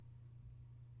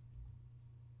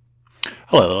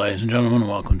Hello, ladies and gentlemen, and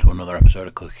welcome to another episode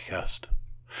of CookieCast.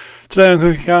 Today on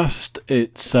CookieCast,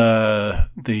 it's the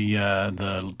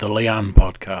Leanne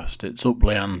podcast. It's Up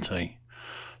Leanne.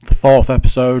 The fourth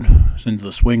episode. It's into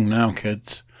the swing now,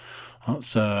 kids.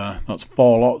 That's 4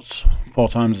 lots, 4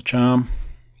 times the charm.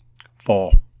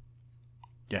 4.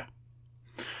 Yeah.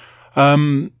 I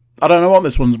don't know what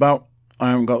this one's about.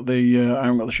 I haven't got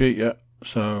the sheet yet,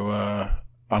 so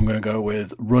I'm going to go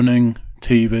with running,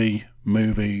 TV,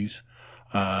 movies.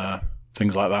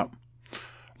 Things like that.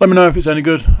 Let me know if it's any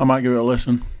good. I might give it a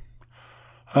listen.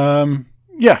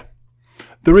 Yeah,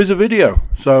 there is a video,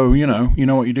 so you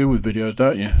know what you do with videos,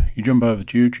 don't you? You jump over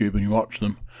to YouTube and you watch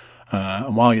them,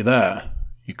 and while you're there,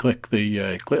 you click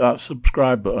that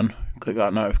subscribe button, click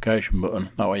that notification button.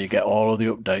 That way, you get all of the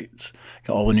updates,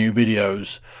 get all the new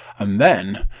videos, and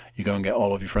then you go and get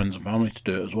all of your friends and family to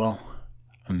do it as well.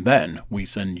 And then we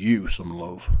send you some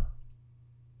love.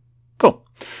 Cool.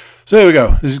 So here we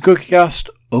go. This is CookieCast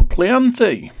Up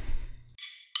Leanne.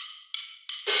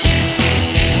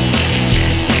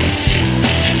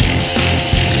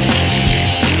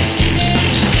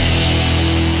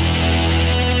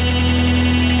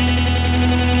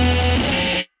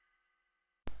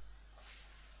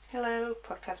 Hello,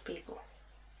 podcast people.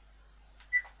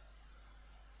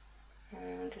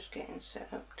 I'm just getting set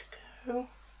up to go.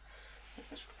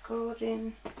 It's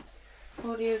recording.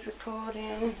 Audio's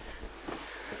recording.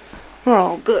 We're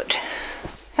all good.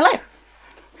 Hello.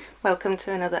 Welcome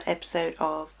to another episode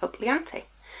of Up Leanne.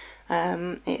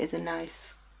 It is a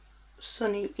nice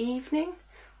sunny evening.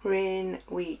 We're in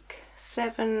week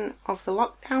 7 of the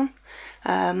lockdown.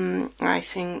 I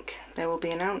think there will be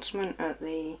an announcement at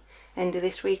the end of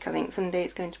this week. I think Sunday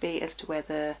it's going to be as to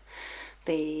whether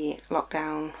the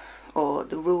lockdown or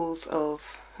the rules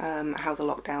of how the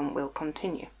lockdown will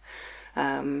continue.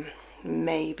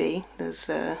 Maybe there's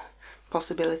a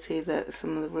possibility that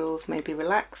some of the rules may be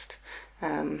relaxed.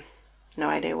 No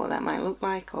idea what that might look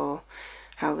like or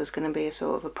how there's going to be a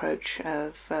sort of approach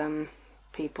of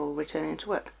people returning to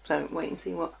work. So wait and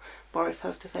see what Boris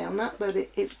has to say on that, but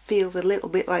it feels a little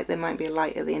bit like there might be a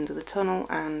light at the end of the tunnel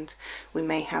and we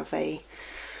may have a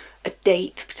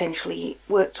date potentially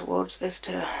work towards as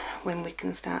to when we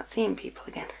can start seeing people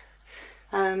again.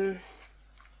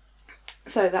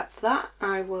 So that's that.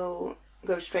 I will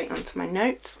go straight onto my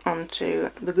notes, onto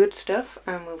the good stuff,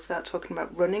 and we'll start talking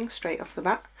about running straight off the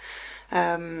bat.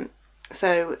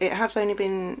 So it has only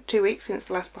been 2 weeks since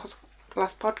the last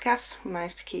podcast. We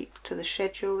managed to keep to the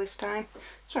schedule this time.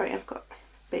 Sorry, I've got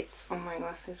bits on my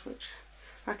glasses which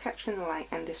are catching the light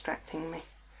and distracting me.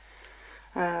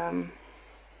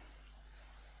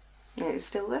 It's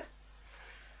still there.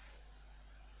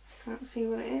 Can't see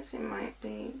what it is. It might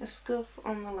be a scuff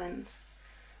on the lens.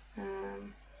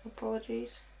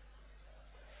 Apologies.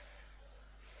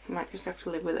 Might just have to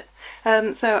live with it.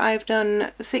 So I've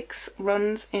done 6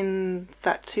 runs in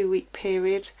that 2-week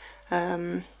period.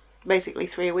 Basically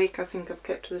 3 a week. I think I've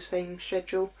kept to the same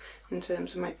schedule in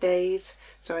terms of my days.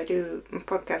 So I do a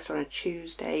podcast on a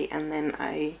Tuesday and then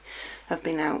I have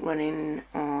been out running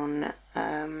on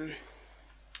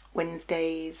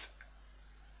Wednesdays,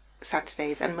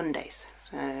 Saturdays and Mondays.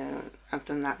 So I've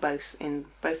done that both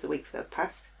the weeks that have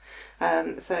passed.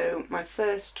 So my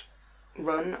first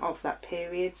run of that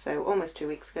period, so almost 2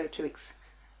 weeks ago, 2 weeks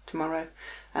tomorrow,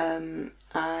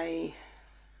 I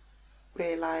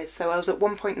realised, so I was at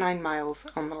 1.9 miles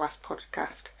on the last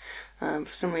podcast.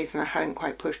 For some reason I hadn't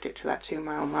quite pushed it to that 2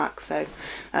 mile mark, so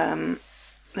the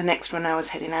next run I was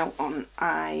heading out on,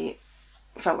 I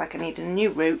felt like I needed a new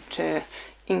route to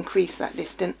increase that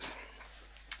distance,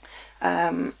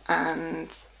 and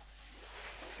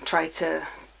try to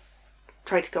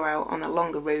go out on a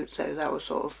longer route, so that was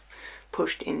sort of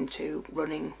pushed into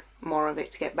running more of it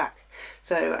to get back.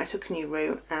 So I took a new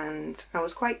route and I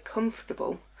was quite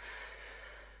comfortable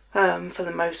for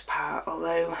the most part,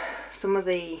 although some of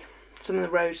the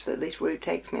roads that this route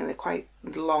takes me, they're quite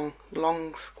long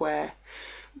square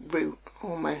route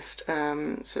almost,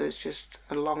 so it's just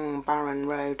a long barren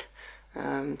road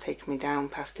taking me down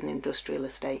past an industrial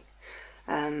estate.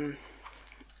 I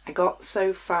got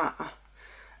so far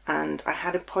and I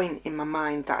had a point in my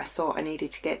mind that I thought I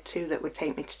needed to get to that would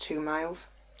take me to 2 miles,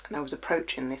 and I was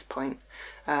approaching this point,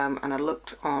 and I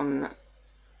looked on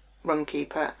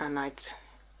Runkeeper and I'd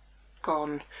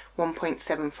gone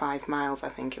 1.75 miles I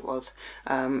think it was,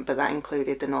 but that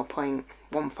included the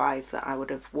 0.15 that I would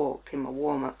have walked in my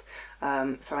warm-up,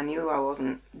 so I knew I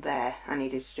wasn't there. I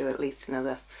needed to do at least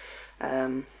another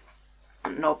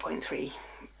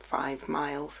 0.35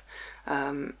 miles,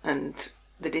 and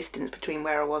the distance between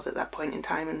where I was at that point in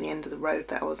time and the end of the road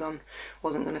that I was on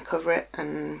wasn't going to cover it,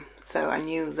 and so I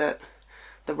knew that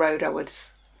the road I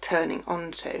was turning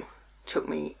onto took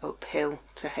me uphill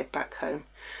to head back home.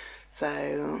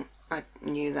 So I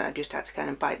knew that I just had to kind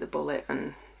of bite the bullet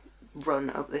and run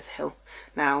up this hill.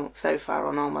 Now, so far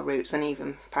on all my routes, and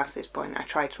even past this point, I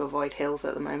try to avoid hills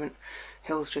at the moment.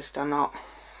 Hills just they're not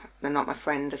my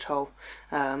friend at all.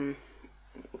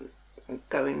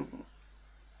 Going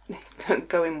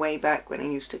way back when I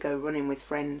used to go running with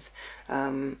friends,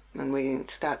 and we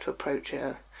start to approach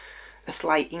a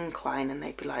slight incline, and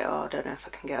they'd be like, "Oh, I don't know if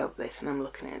I can get up this," and I'm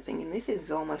looking at it thinking, "This is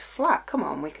almost flat. Come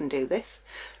on, we can do this."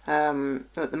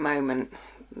 At the moment,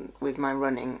 with my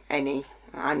running,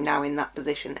 I'm now in that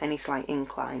position, any slight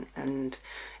incline, and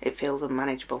it feels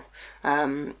unmanageable.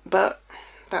 But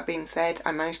that being said,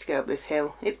 I managed to get up this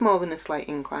hill. It's more than a slight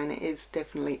incline, it is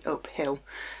definitely uphill.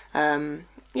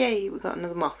 Yay, we got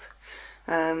another moth.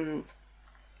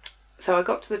 So I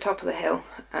got to the top of the hill,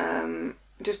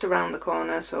 just around the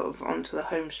corner, sort of onto the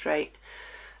home straight,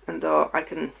 and thought, I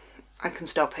can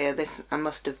stop here. I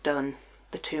must have done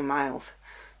the 2 miles.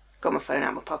 Got my phone out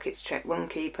of my pocket to check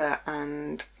Runkeeper,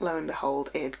 and lo and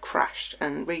behold, it had crashed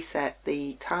and reset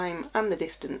the time and the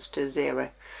distance to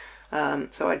 0.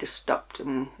 So I just stopped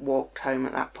and walked home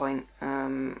at that point.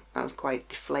 I was quite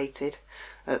deflated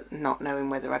at not knowing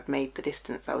whether I'd made the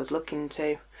distance I was looking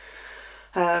to.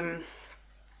 I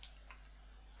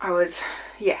was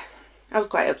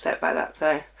quite upset by that.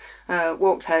 So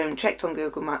walked home, checked on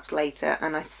Google Maps later,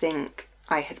 and I think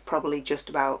I had probably just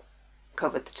about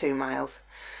covered the 2 miles.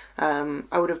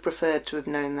 I would have preferred to have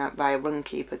known that via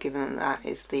Runkeeper, given that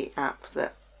is the app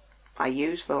that I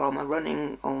use for all my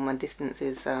running. All my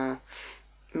distances are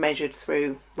measured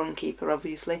through Runkeeper,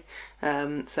 obviously.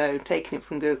 So taking it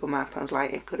from Google Maps, I was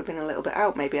like, it could have been a little bit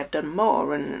out. Maybe I'd done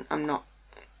more, and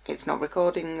it's not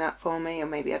recording that for me, or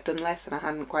maybe I'd done less and I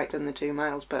hadn't quite done the 2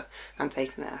 miles, but I'm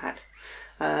taking that I had.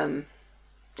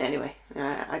 Anyway,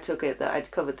 I took it that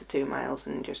I'd covered the 2 miles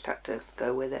and just had to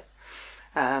go with it.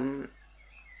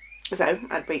 So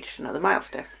I'd reached another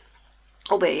milestone,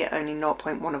 albeit only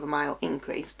 0.1 of a mile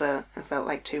increase, but I felt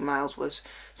like 2 miles was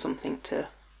something to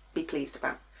be pleased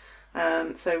about.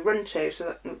 So run 2,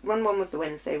 run 1 was the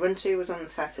Wednesday, run 2 was on the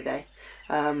Saturday.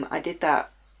 I did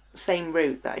that same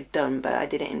route that I'd done, but I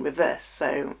did it in reverse.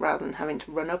 So rather than having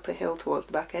to run up a hill towards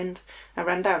the back end, I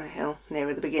ran down a hill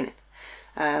nearer the beginning.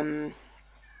 I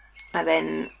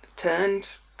then turned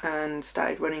and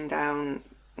started running down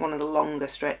one of the longer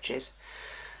stretches,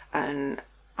 and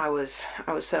I was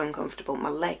so uncomfortable. My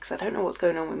legs, I don't know what's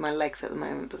going on with my legs at the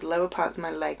moment, but the lower parts of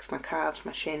my legs, my calves,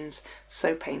 my shins,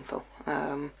 so painful.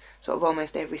 Sort of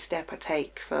almost every step I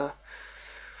take for,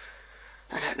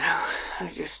 I don't know,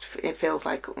 it feels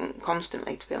like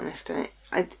constantly, to be honest. And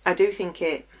I do think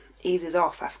it eases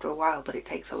off after a while, but it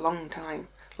takes a long time.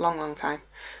 So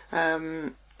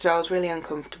I was really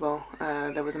uncomfortable.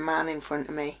 There was a man in front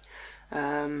of me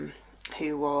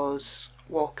who was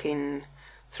walking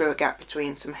through a gap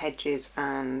between some hedges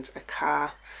and a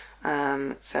car.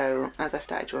 So as I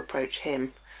started to approach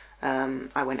him,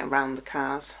 I went around the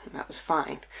cars, and that was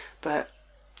fine. But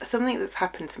something that's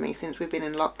happened to me since we've been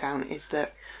in lockdown is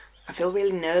that I feel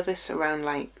really nervous around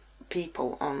like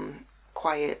people on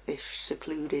quiet-ish,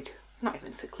 secluded, not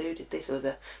even secluded, this was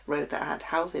a road that had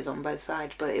houses on both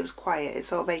sides, but it was quiet. It's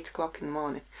sort of 8 o'clock in the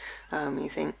morning. You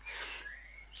think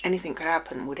anything could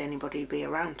happen, would anybody be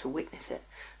around to witness it?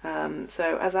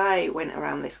 So as I went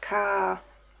around this car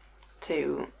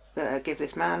to give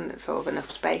this man sort of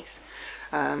enough space,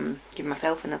 give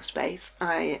myself enough space,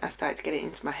 I started to get it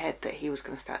into my head that he was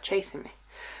going to start chasing me.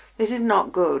 This is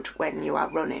not good when you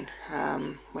are running,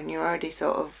 when you're already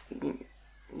sort of,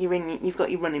 you've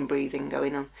got your running breathing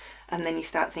going on, and then you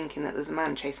start thinking that there's a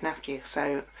man chasing after you.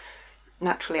 So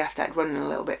naturally I started running a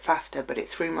little bit faster, but it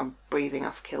threw my breathing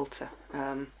off kilter.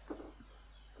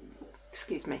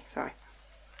 Excuse me, sorry.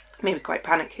 Maybe quite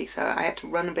panicky, so I had to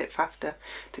run a bit faster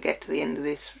to get to the end of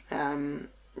this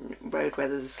road where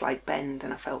there's a slight bend,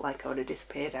 and I felt like I would have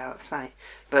disappeared out of sight.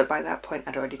 But by that point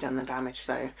I'd already done the damage,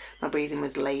 so my breathing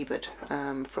was laboured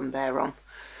from there on.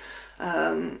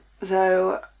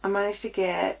 So I managed to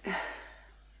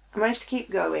keep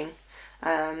going.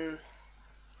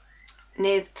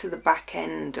 Near to the back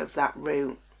end of that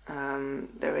route,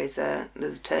 there's a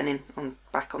turning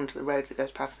back onto the road that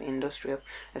goes past the industrial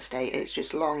estate. It's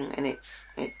just long and it's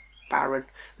barren.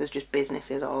 There's just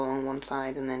businesses all along one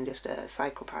side, and then just a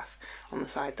cycle path on the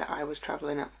side that I was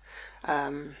travelling up.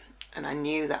 And I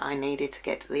knew that I needed to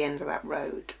get to the end of that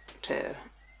road to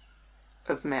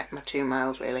have met my 2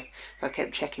 miles, really. So I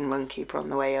kept checking Runkeeper on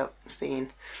the way up,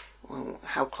 seeing well,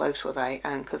 how close was I?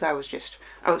 And because I was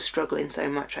struggling so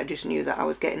much, I just knew that I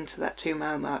was getting to that 2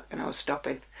 mile mark and I was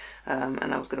stopping,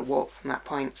 and I was going to walk from that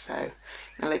point. So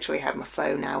I literally had my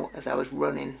phone out as I was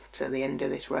running to the end of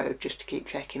this road just to keep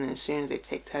checking, and as soon as it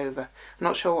ticked over, I'm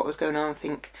not sure what was going on. I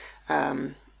think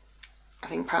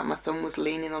part of my thumb was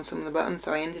leaning on some of the buttons,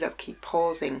 so I ended up keep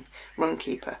pausing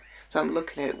Runkeeper. So I'm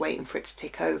looking at it, waiting for it to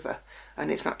tick over,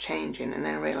 and it's not changing, and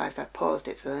then I realised I'd paused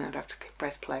it, so then I'd have to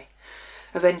press play.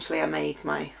 Eventually I made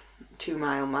my 2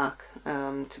 mile mark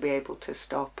to be able to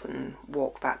stop and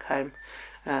walk back home.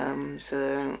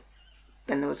 So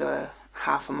then there was a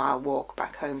half a mile walk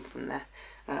back home from there.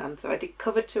 So I did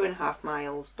cover 2.5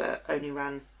 miles, but only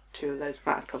ran 2 of those.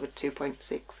 I covered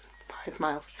 2.65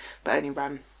 miles, but only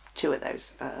ran 2 of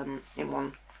those in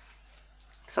one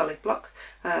solid block.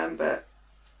 But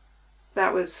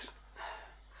that was,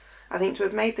 I think, to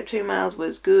have made the 2 miles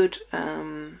was good.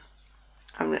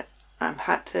 I've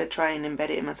had to try and embed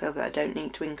it in myself that I don't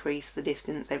need to increase the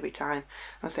distance every time.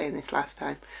 I was saying this last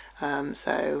time.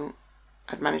 So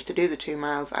I'd managed to do the 2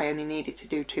 miles. I only needed to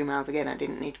do 2 miles again. I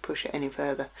didn't need to push it any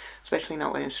further, especially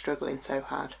not when I was struggling so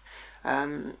hard.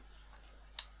 I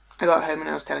got home and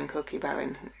I was telling Cookie about it,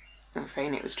 and I was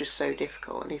saying it was just so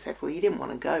difficult. And he said, well, you didn't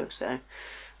want to go, so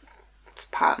it's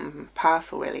part and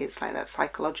parcel, really. It's like that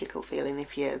psychological feeling.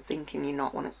 If you're thinking you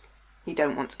don't want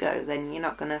to go, then you're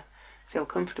not going to feel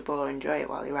comfortable or enjoy it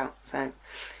while you're out. So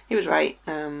he was right,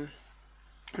 and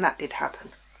that did happen,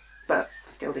 but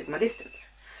I still did my distance.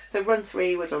 So run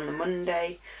 3 was on the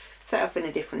Monday, set off in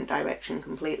a different direction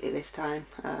completely this time.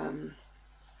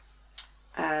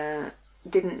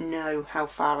 Didn't know how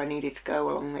far I needed to go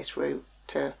along this route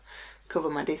to cover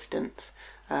my distance,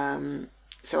 so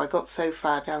I got so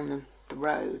far down the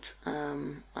road,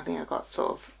 I think I got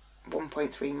sort of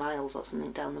 1.3 miles or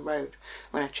something down the road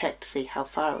when I checked to see how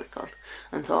far I'd gone,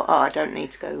 and thought, I don't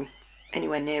need to go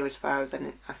anywhere near as far as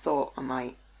I thought I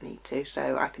might need to,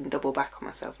 so I can double back on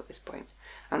myself at this point.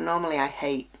 And normally I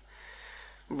hate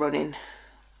running,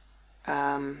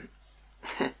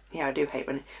 yeah, I do hate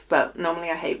running, but normally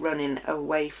I hate running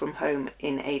away from home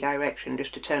in a direction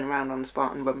just to turn around on the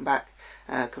spot and run back,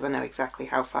 because I know exactly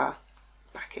how far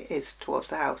back it is towards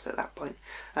the house at that point.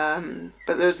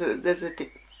 But there's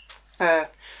a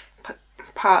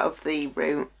part of the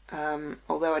route,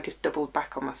 although I just doubled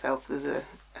back on myself, there's a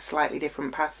slightly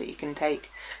different path that you can take.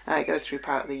 It goes through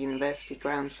part of the university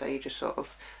grounds, so you just sort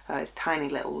of, it's a tiny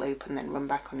little loop and then run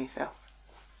back on yourself.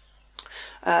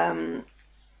 I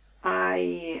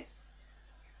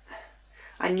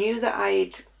knew that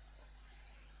I'd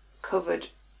covered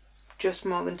just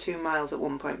more than 2 miles at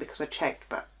one point because I checked,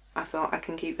 but I thought I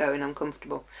can keep going, I'm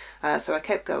comfortable. So I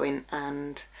kept going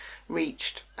and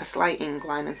reached a slight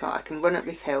incline and thought I can run up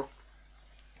this hill.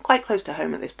 Quite close to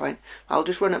home at this point. I'll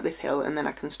just run up this hill and then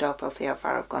I can stop, I'll see how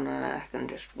far I've gone, and then I can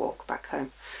just walk back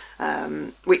home.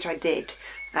 Which I did.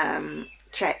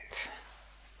 Checked.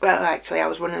 Well, actually I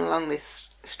was running along this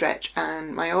stretch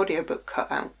and my audiobook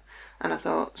cut out. And I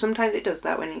thought, sometimes it does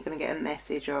that when you're going to get a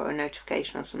message or a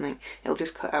notification or something. It'll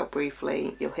just cut out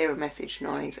briefly, you'll hear a message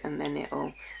noise, and then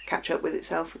it'll catch up with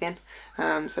itself again.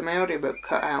 So my audiobook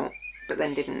cut out, but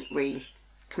then didn't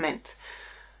recommence.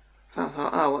 So I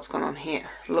thought, what's gone on here?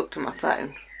 Looked at my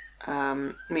phone,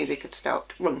 music had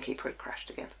stopped, Runkeeper had crashed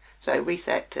again. So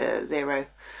reset to 0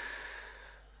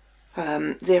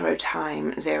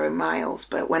 time, 0 miles.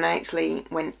 But when I actually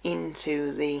went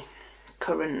into the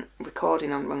current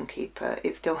recording on Runkeeper,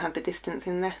 it still had the distance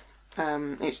in there.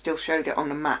 It still showed it on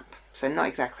the map, so not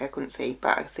exactly, I couldn't see,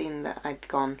 but I'd seen that I'd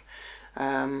gone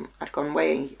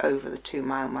way over the 2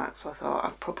 mile mark. So I thought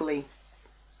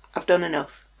I've done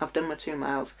enough. I've done my 2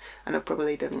 miles, and I've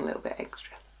probably done a little bit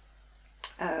extra.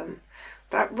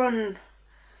 That run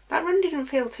didn't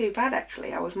feel too bad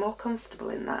actually. I was more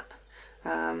comfortable in that.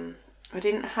 I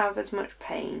didn't have as much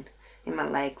pain in my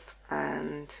legs,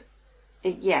 and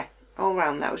all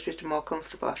round that was just more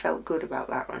comfortable. I felt good about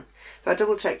that one. So I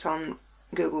double checked on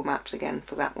Google Maps again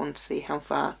for that one to see how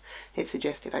far it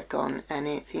suggested I'd gone, and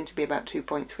it seemed to be about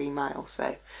 2.3 miles,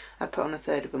 so I put on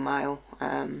 1/3 of a mile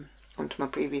onto my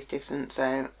previous distance,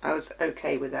 so I was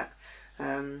okay with that.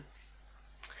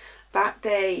 That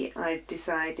day I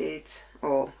decided,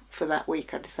 or for that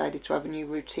week I decided to have a new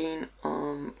routine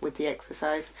with the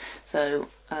exercise. So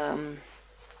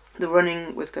the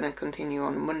running was going to continue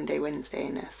on a Monday, Wednesday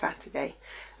and a Saturday,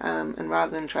 and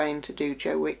rather than trying to do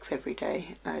Joe Wicks every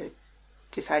day, I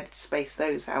decided to space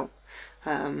those out.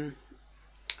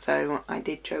 So I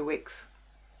did Joe Wicks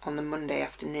on the Monday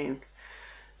afternoon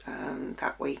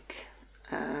that week.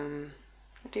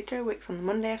 I did Joe Wicks on the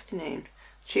Monday afternoon,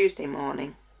 Tuesday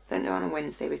morning, Don't do it on a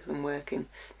Wednesday because I'm working.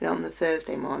 Did it on the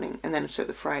Thursday morning, and then I took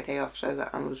the Friday off so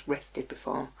that I was rested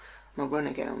before my run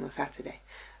again on the Saturday.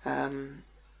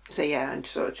 So yeah, I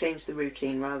sort of changed the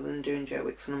routine rather than doing Joe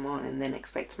Wicks in the morning and then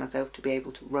expect myself to be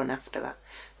able to run after that.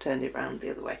 Turned it round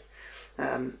the other way.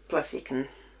 Plus you can,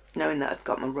 knowing that I'd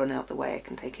got my run out the way, I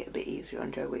can take it a bit easier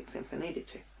on Joe Wicks if I needed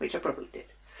to, which I probably did.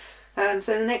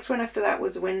 So the next one after that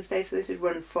was a Wednesday, so this is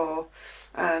run 4.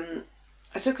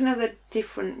 I took another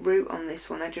different route on this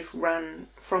one. I just ran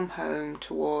from home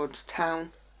towards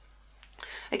town.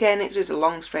 Again, it's just a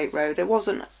long straight road. I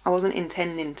wasn't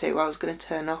intending to. I was going to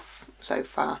turn off so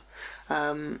far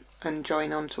and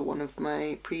join on to one of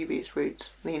my previous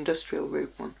routes, the industrial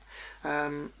route one,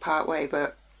 part way,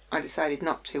 but I decided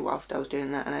not to whilst I was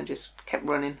doing that, and I just kept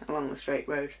running along the straight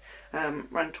road.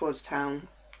 Ran towards town,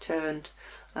 turned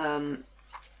to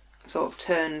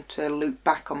loop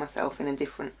back on myself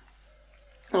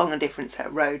along a different set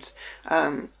of roads,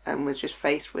 and was just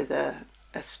faced with a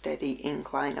steady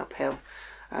incline uphill,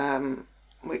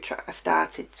 which I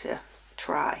started to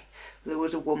try. There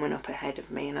was a woman up ahead of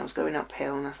me and I was going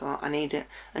uphill, and I thought I need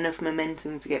enough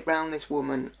momentum to get round this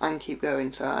woman and keep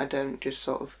going so I don't just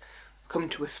sort of come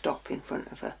to a stop in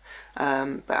front of her.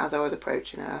 But as I was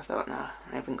approaching her, I thought, no,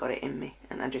 I haven't got it in me,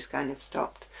 and I just kind of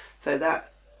stopped. So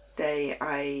that day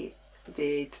I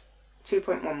did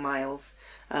 2.1 miles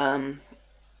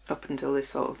up until this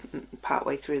sort of part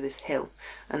way through this hill,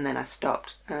 and then I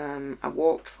stopped. I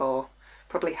walked for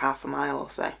probably half a mile or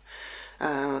so.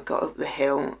 Got up the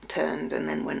hill, turned, and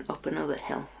then went up another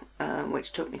hill,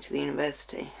 which took me to the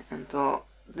university, and thought,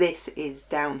 this is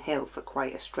downhill for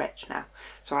quite a stretch now,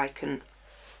 so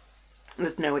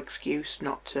there's no excuse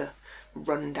not to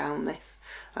run down this.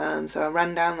 So I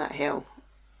ran down that hill,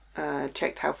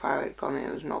 checked how far I'd gone, and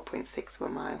it was 0.6 of a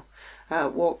mile.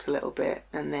 Walked a little bit,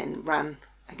 and then ran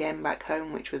again back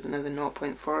home, which was another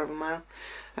 0.4 of a mile.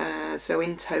 So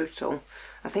in total,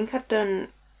 I think I'd done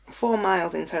 4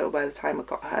 miles in total by the time I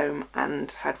got home,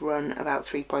 and had run about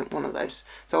 3.1 of those.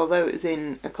 So although it was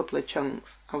in a couple of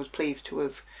chunks, I was pleased to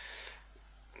have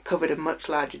covered a much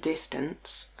larger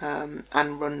distance and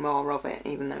run more of it,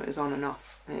 even though it was on and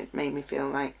off. It made me feel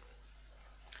like,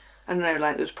 I don't know,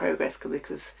 like there was progress,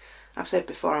 because I've said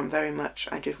before,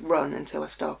 I just run until I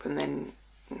stop, and then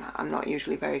I'm not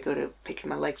usually very good at picking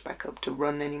my legs back up to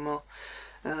run anymore.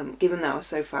 Given that I was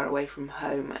so far away from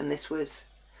home, and this was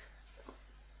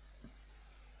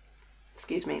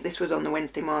on the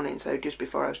Wednesday morning, so just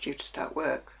before I was due to start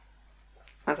work,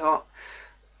 I thought,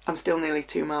 I'm still nearly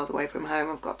 2 miles away from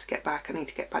home, I've got to get back, I need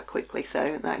to get back quickly,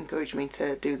 so that encouraged me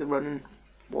to do the run and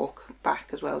walk back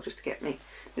as well, just to get me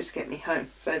home.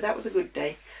 So that was a good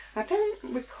day. I don't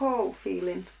recall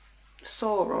feeling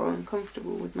sore or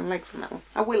uncomfortable with my legs on that one.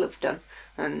 I will have done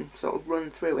and sort of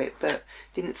run through it, but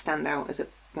didn't stand out as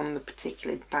one of the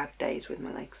particularly bad days with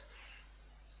my legs.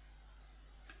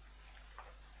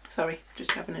 Sorry,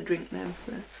 just having a drink now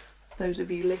for those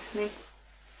of you listening.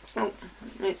 Oh,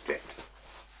 it's dripped.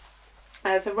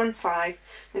 So run 5,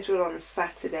 this was on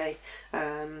Saturday.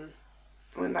 I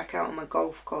went back out on my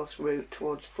golf course route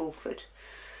towards Fulford.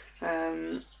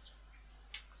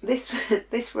 This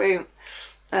route,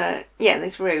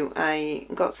 I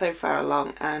got so far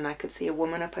along and I could see a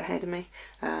woman up ahead of me,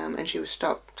 and she was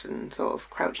stopped and sort of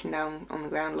crouching down on the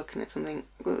ground looking at something.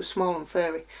 It was small and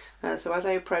furry. So as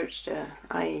I approached her,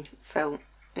 I felt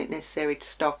it necessary to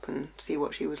stop and see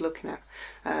what she was looking at.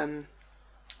 And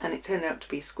it turned out to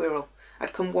be a squirrel.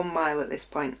 I'd come 1 mile at this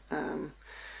point.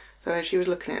 So she was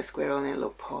looking at a squirrel and it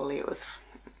looked poorly.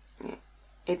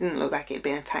 It didn't look like it'd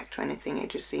been attacked or anything. It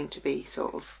just seemed to be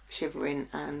sort of shivering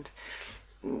and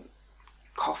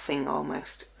coughing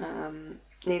almost.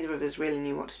 Neither of us really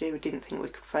knew what to do. We didn't think we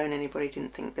could phone anybody,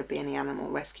 didn't think there'd be any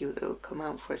animal rescue that would come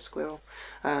out for a squirrel.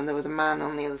 There was a man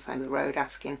on the other side of the road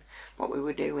asking what we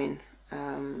were doing.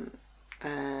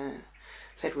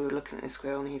 Said we were looking at the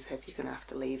squirrel, and he said, you're going to have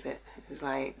to leave it. He was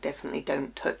like, definitely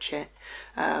don't touch it.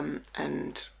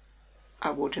 And I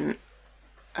wouldn't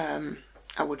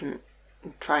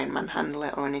try and manhandle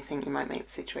it or anything. You might make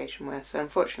the situation worse. So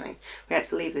unfortunately, we had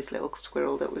to leave this little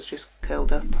squirrel that was just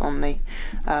curled up on the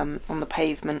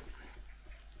pavement,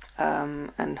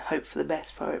 and hope for the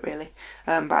best for it, really.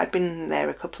 But I'd been there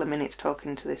a couple of minutes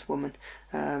talking to this woman.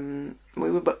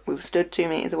 We were stood 2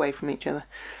 meters away from each other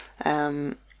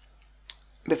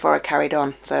before I carried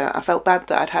on. So I felt bad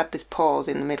that I'd had this pause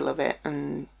in the middle of it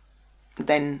and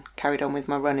then carried on with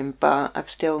my running, but I've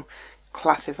still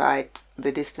classified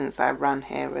the distance I ran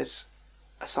here as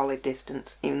a solid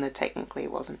distance, even though technically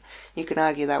it wasn't. You can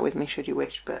argue that with me should you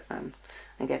wish, but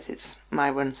I guess it's my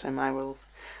run, so my rules.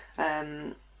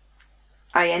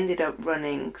 I ended up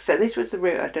running, so this was the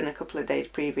route I'd done a couple of days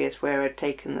previous, where I'd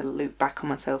taken the loop back on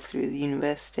myself through the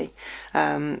university.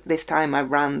 This time I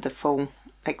ran the full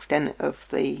extent of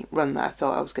the run that I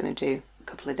thought I was going to do a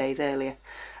couple of days earlier.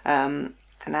 And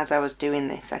as I was doing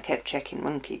this, I kept checking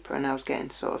Runkeeper, and I was getting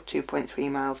sort of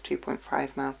 2.3 miles,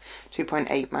 2.5 miles,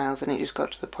 2.8 miles, and it just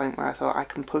got to the point where I thought I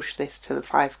can push this to the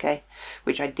 5k,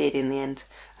 which I did in the end.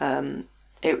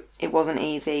 It wasn't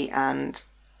easy, and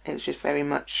it was just very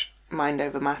much mind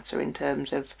over matter in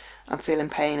terms of I'm feeling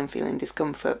pain, I'm feeling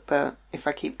discomfort, but if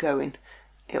I keep going,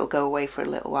 it'll go away for a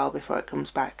little while before it comes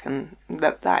back, and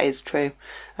that is true.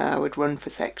 I would run for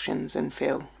sections and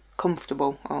feel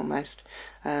comfortable almost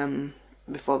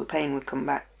before the pain would come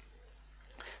back.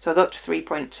 So I got to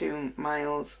 3.2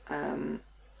 miles,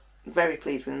 very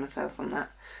pleased with myself on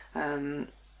that,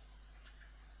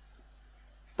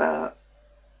 but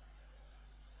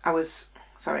I was...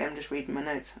 Sorry, I'm just reading my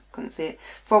notes. Couldn't see it.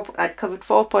 I'd covered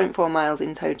 4.4 miles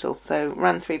in total, so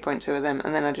ran 3.2 of them,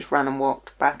 and then I just ran and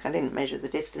walked back. I didn't measure the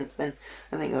distance then.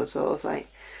 I think I was sort of like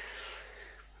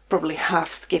probably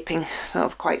half skipping, sort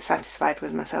of quite satisfied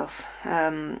with myself.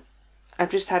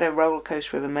 I've just had a roller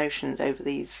coaster of emotions over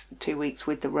these 2 weeks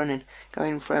with the running,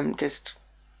 going from just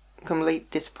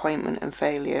complete disappointment and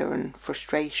failure and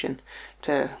frustration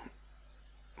to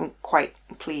quite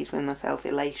pleased with myself,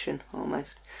 elation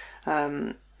almost.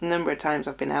 A number of times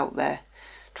I've been out there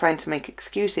trying to make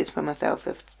excuses for myself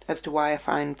as to why I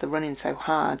find the running so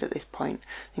hard at this point,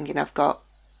 thinking I've got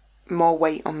more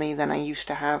weight on me than I used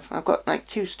to have. I've got like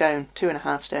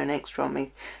 2.5 stone extra on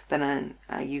me than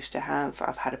I used to have.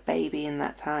 I've had a baby in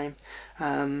that time.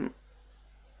 Running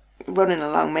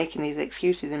along, making these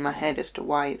excuses in my head as to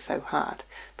why it's so hard,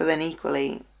 but then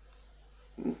equally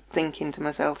thinking to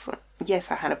myself, yes,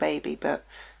 I had a baby, but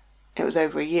it was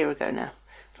over a year ago now.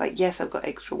 Like, yes, I've got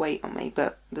extra weight on me,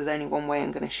 but there's only one way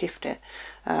I'm going to shift it.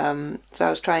 So I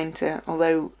was trying to,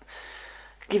 although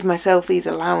give myself these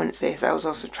allowances, I was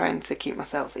also trying to keep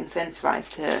myself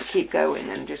incentivized to keep going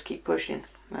and just keep pushing.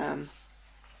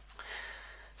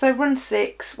 So run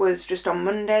 6 was just on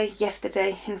Monday,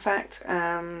 yesterday in fact.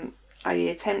 I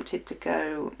attempted to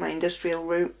go my industrial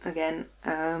route again.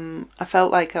 I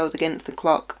felt like I was against the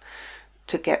clock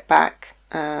to get back.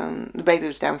 The baby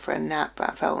was down for a nap, but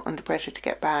I felt under pressure to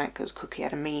get back because Cookie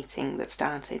had a meeting that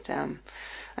started, and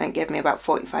it gave me about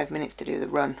 45 minutes to do the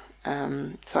run.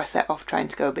 So I set off trying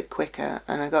to go a bit quicker,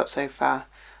 and I got so far,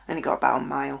 and it got about a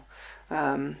mile,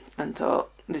 and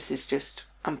thought, this is just,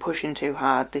 I'm pushing too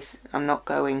hard. I'm not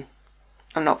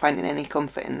finding any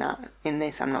comfort in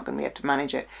this. I'm not going to be able to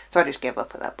manage it. So I just gave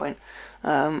up at that point.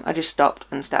 I just stopped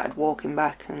and started walking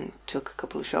back and took a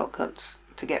couple of shortcuts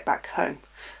to get back home.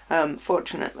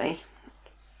 Fortunately,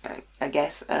 I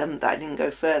guess, that I didn't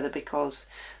go further because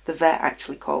the vet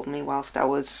actually called me whilst I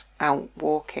was out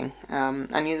walking.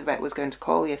 I knew the vet was going to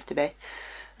call yesterday.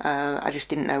 I just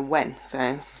didn't know when,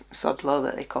 so sod law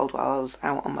that they called while I was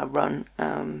out on my run.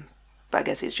 But I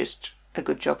guess it's just a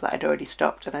good job that I'd already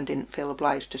stopped and I didn't feel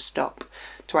obliged to stop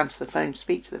to answer the phone to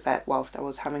speak to the vet whilst I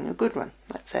was having a good run,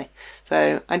 let's say.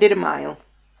 So I did a mile.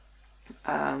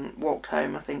 Walked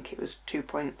home. I think it was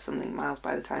 2-point-something miles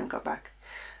by the time I got back.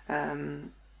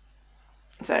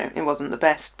 So it wasn't the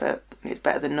best, but it's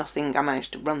better than nothing. I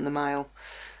managed to run the mile.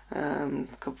 A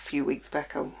few weeks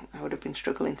back I would have been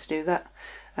struggling to do that.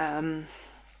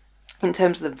 In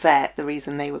terms of the vet, the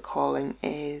reason they were calling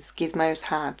is Gizmo's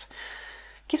had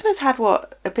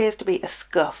what appears to be a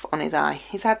scuff on his eye.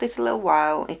 He's had this a little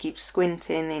while. He keeps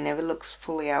squinting. He never looks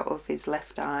fully out of his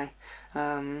left eye.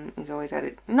 He's always had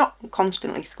it, not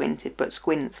constantly squinted, but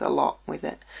squints a lot with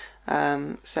it.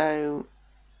 So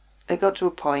it got to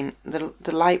a point,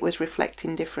 the light was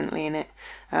reflecting differently in it.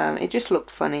 It just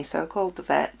looked funny, so I called the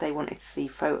vet. They wanted to see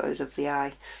photos of the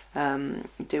eye,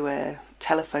 do a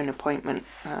telephone appointment,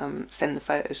 send the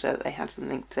photos so that they had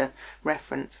something to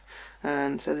reference.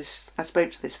 So I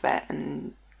spoke to this vet,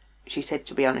 and she said,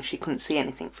 to be honest, she couldn't see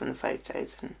anything from the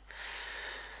photos, and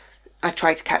I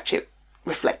tried to catch it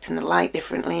reflecting the light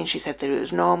differently, and she said that it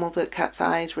was normal that cats'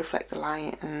 eyes reflect the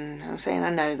light, and I was saying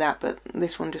I know that, but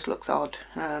this one just looks odd.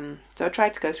 So I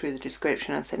tried to go through the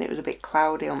description. I said it was a bit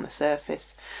cloudy on the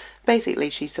surface. Basically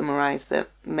she summarised that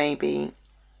maybe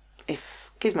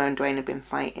if Gizmo and Dwayne have been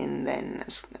fighting, then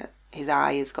his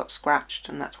eye has got scratched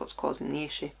and that's what's causing the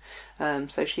issue.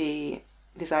 So she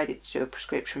decided to do a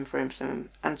prescription for him, some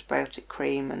antibiotic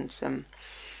cream and some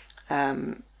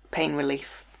pain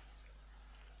relief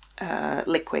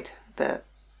liquid that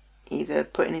either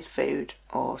put in his food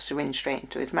or syringe straight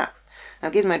into his mouth.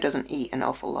 Now Gizmo doesn't eat an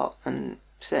awful lot and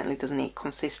certainly doesn't eat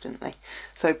consistently,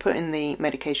 so putting the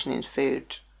medication in his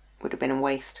food would have been a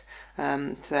waste.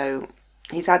 So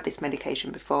he's had this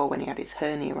medication before when he had his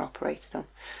hernia operated on,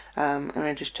 and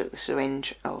I just took the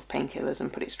syringe of painkillers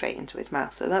and put it straight into his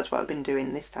mouth. So that's what I've been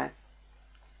doing this time.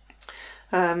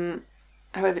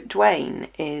 However, Dwayne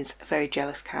is a very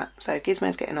jealous cat, so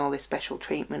Gizmo's getting all this special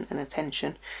treatment and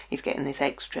attention. He's getting this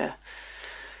extra,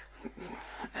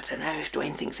 I don't know if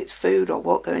Dwayne thinks it's food or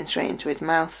what, going straight into his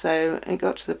mouth. So it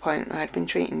got to the point where I'd been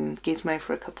treating Gizmo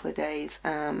for a couple of days,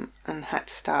 and had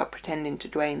to start pretending to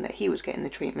Dwayne that he was getting the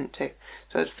treatment too.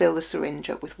 So I'd fill the syringe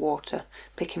up with water,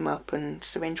 pick him up and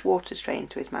syringe water straight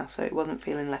into his mouth so he wasn't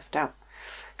feeling left out.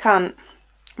 Can't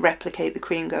replicate the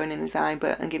cream going in his eye,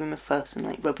 but I give him a fuss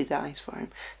and rub his eyes for him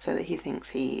so that he thinks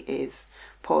he is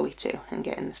poorly too and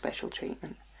getting the special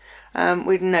treatment.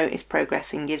 We've noticed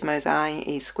progress in Gizmo's eye.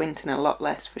 He's squinting a lot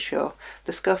less for sure.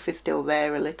 The scuff is still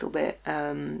there a little bit,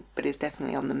 but it's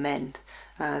definitely on the mend.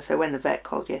 So when the vet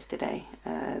called yesterday,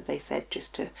 they said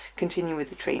just to continue with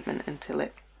the treatment until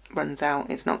it runs out.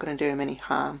 It's not going to do him any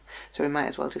harm, so we might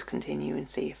as well just continue and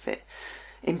see if it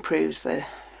improves the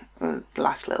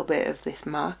last little bit of this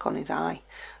mark on his eye.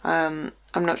 I'm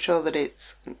not sure that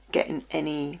it's getting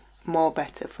any more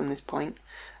better from this point,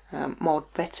 more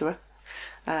betterer,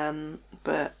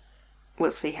 but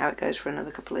we'll see how it goes for another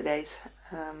couple of days.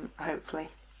 Hopefully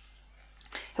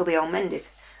he'll be all mended.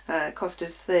 It cost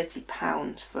us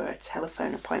 £30 for a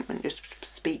telephone appointment just to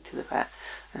speak to the vet,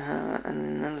 and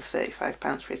another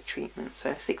 £35 for his treatment,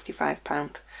 so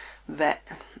 £65 vet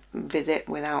visit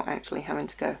without actually having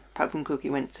to go. Apart from Cookie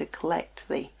went to collect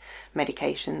the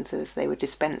medications as they were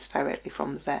dispensed directly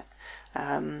from the vet,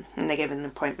 and they gave an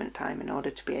appointment time in order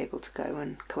to be able to go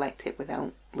and collect it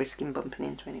without risking bumping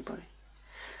into anybody.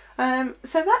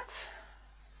 So that's,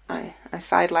 I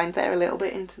sidelined there a little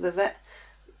bit into the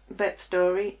vet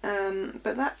story,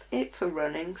 but that's it for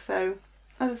running. So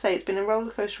as I say, it's been a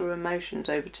roller coaster of emotions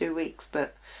over 2 weeks,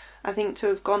 but I think to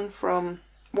have gone from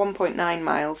 1.9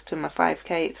 miles to my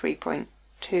 5k at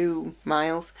 3.2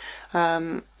 miles,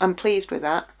 I'm pleased with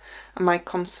that. And my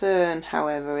concern,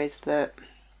 however, is that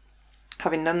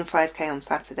having done the 5k on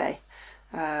Saturday,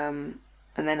 and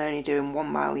then only doing 1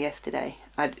 mile yesterday,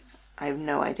 I have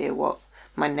no idea what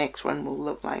my next run will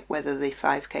look like, whether the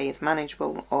 5k is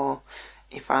manageable or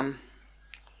if I've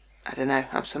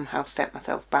somehow set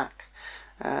myself back.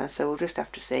 So we'll just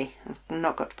have to see. I've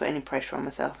not got to put any pressure on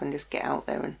myself and just get out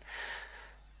there and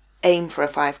aim for a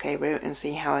 5k route and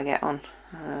see how I get on.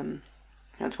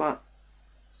 That's what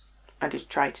I just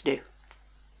try to do.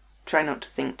 Try not to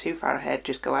think too far ahead,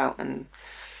 just go out and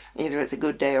either it's a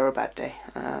good day or a bad day.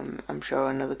 I'm sure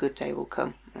another good day will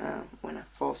come when I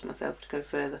force myself to go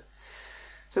further.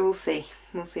 So we'll see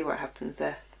what happens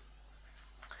there.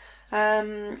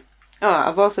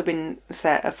 I've also been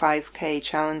set a 5k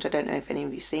challenge. I don't know if any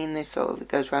of you seen this, it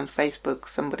goes around Facebook.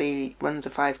 Somebody runs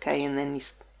a 5k and then you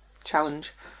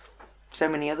challenge so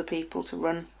many other people to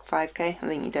run 5k. I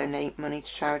think you donate money to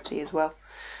charity as well.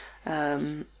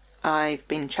 I've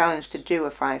been challenged to do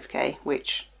a 5k,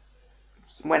 which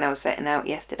when I was setting out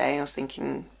yesterday I was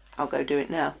thinking I'll go do it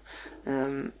now.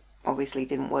 Obviously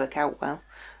didn't work out well,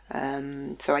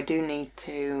 so I do need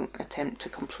to attempt to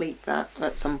complete that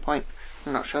at some point.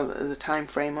 I'm not sure that there's a time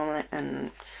frame on it, and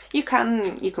you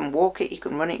can walk it, you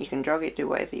can run it, you can jog it, do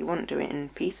whatever you want, do it in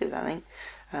pieces. I think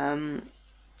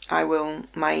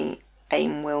my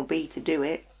aim will be to do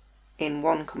it in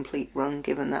one complete run,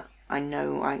 given that I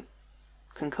know I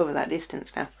can cover that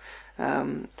distance now.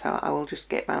 So I will just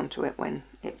get round to it when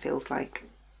it feels like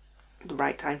the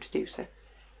right time to do so.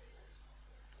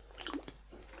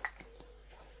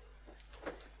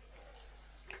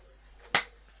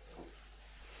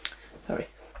 Sorry,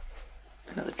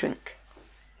 another drink.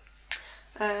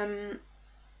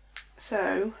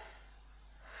 So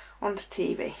on to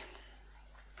TV.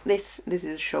 This is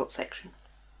a short section.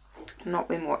 I've not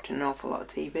been watching an awful lot of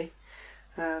TV.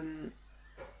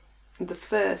 The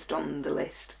first on the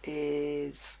list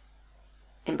is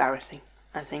embarrassing,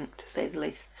 I think, to say the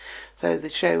least. So the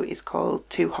show is called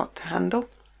Too Hot to Handle.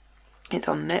 It's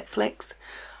on Netflix.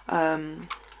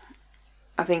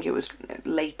 I think it was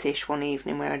late-ish one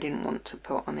evening where I didn't want to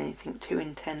put on anything too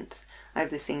intense. I have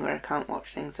this thing where I can't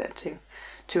watch things that are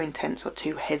too intense or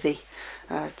too heavy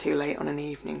too late on an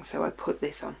evening, so I put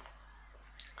this on.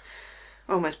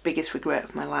 Almost biggest regret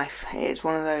of my life. It's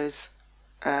one of those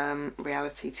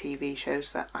reality TV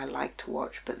shows that I like to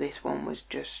watch, but this one's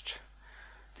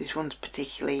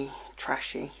particularly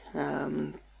trashy.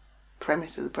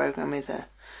 Premise of the programme is a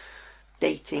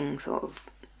dating sort of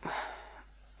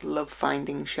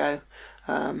love-finding show,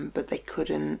 but they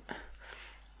couldn't,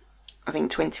 I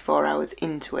think 24 hours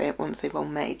into it, once they've all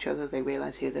met each other, they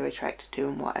realise who they're attracted to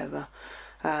and whatever,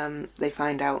 They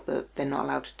find out that they're not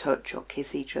allowed to touch or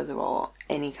kiss each other or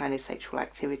any kind of sexual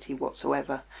activity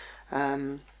whatsoever.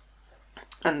 And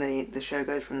the show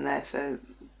goes from there. So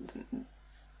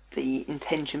the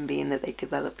intention being that they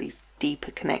develop these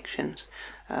deeper connections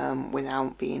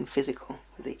without being physical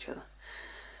with each other.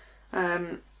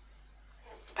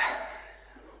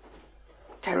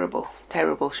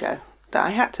 Terrible show that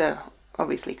I had to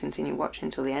obviously continue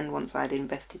watching till the end once I'd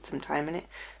invested some time in it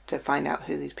to find out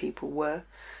who these people were.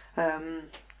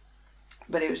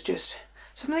 But it was just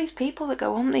some of these people that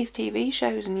go on these TV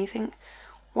shows and you think,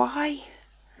 why?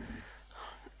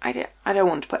 I don't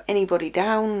want to put anybody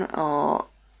down or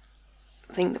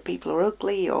think that people are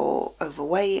ugly or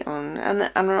overweight, and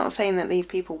I'm not saying that these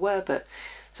people were, but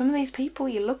some of these people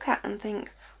you look at and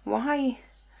think, why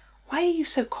are you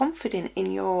so confident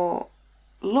in your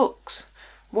looks?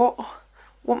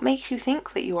 What makes you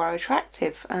think that you are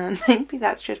attractive? And maybe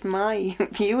that's just my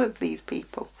view of these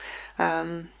people.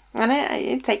 And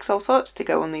it takes all sorts to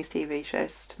go on these TV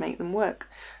shows to make them work.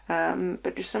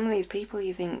 But just some of these people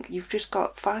you think you've just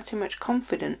got far too much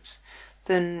confidence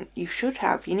than you should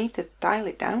have. You need to dial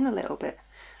it down a little bit.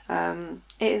 It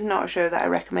is not a show that I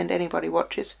recommend anybody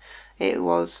watches. It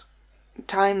was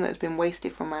time that's been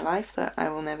wasted from my life that I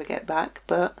will never get back,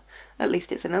 but at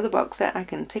least it's another box set I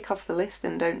can tick off the list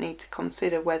and don't need to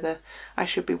consider whether I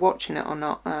should be watching it or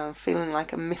not, feeling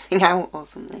like I'm missing out or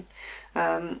something.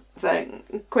 So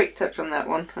quick touch on that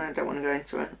one. I don't want to go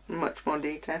into much more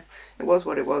detail. It was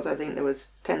what it was. I think there was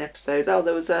 10 episodes. Oh,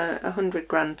 there was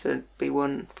 $100,000 to be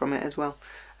won from it as well.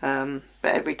 But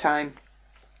every time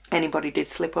anybody did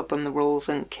slip up on the rules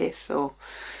and kiss or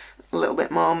a little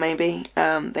bit more maybe,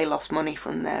 they lost money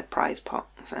from their prize pot,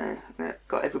 so that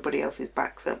got everybody else's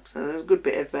backs up. So there was a good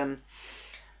bit of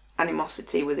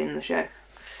animosity within the show.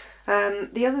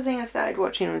 The other thing I started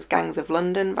watching was Gangs of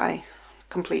London. By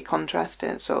complete contrast,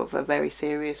 it's sort of a very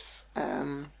serious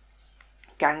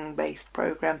gang-based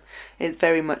programme. It's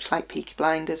very much like Peaky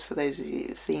Blinders, for those of you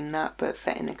who've seen that, but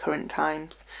set in the current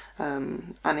times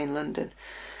and in London.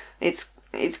 It's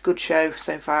a good show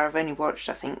so far. I've only watched,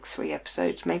 I think, 3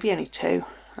 episodes, maybe only 2.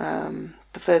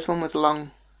 The first one was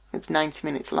long. It's 90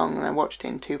 minutes long, and I watched it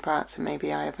in 2 parts, and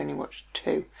maybe I have only watched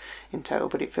 2 in total,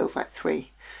 but it feels like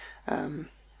 3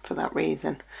 for that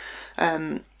reason.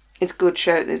 It's a good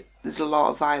show. There's a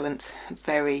lot of violence,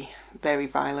 very, very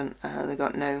violent. They've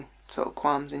got no sort of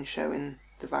qualms in showing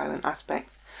the violent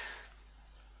aspect.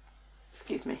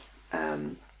 Excuse me.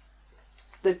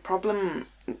 The problem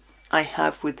I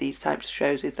have with these types of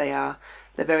shows is they're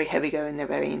very heavy going, they're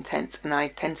very intense, and I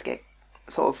tend to get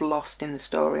sort of lost in the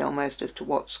story almost as to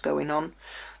what's going on.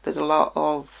 There's a lot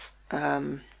of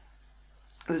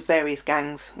there's various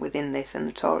gangs within this, and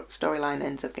the storyline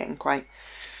ends up getting quite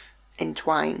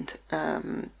entwined,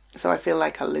 so I feel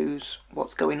like I lose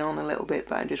what's going on a little bit,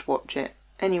 but I just watch it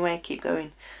anyway, keep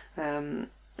going, and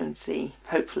see,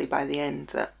 hopefully by the end,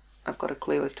 that I've got a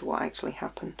clue as to what actually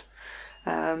happened.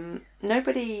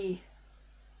 Nobody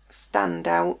stand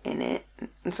out in it,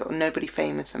 and sort of nobody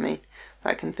famous, I mean, that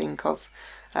I can think of.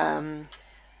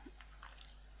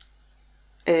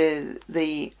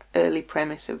 The early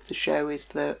premise of the show is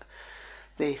that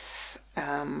this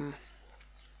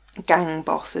gang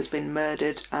boss has been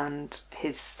murdered, and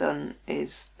his son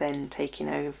is then taking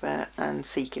over and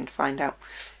seeking to find out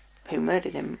who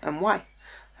murdered him and why.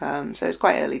 So it's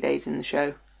quite early days in the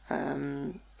show,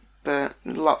 but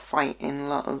a lot of fighting, a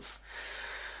lot of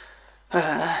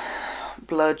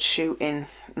blood, shooting,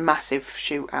 massive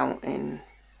shootout in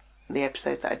the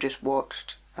episode that I just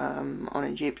watched on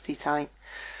a gypsy site.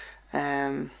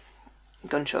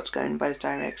 Gunshots going in both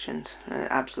directions,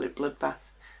 absolute bloodbath.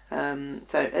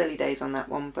 So early days on that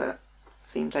one, but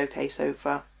seems okay so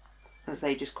far, as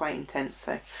they're just quite intense,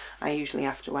 so I usually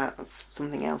have to have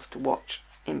something else to watch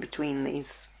in between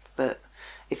these, but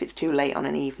if it's too late on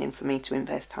an evening for me to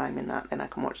invest time in that, then I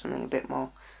can watch something a bit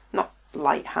more, not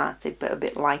light-hearted, but a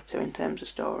bit lighter in terms of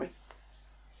story.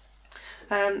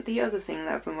 The other thing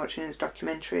that I've been watching is a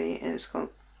documentary. It's called,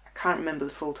 I can't remember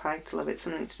the full title of it,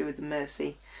 something to do with the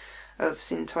mercy of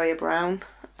Cyntoia Brown.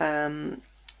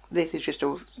 This is just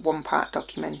a 1-part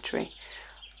documentary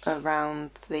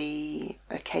around a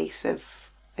case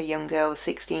of a young girl, a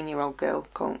 16-year-old girl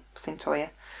called Cyntoia,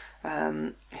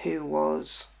 who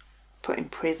was put in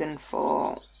prison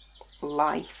for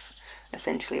life.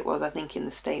 Essentially it was, I think, in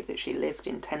the state that she lived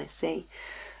in, Tennessee.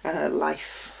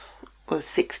 Life was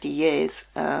 60 years,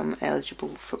 eligible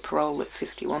for parole at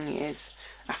 51 years,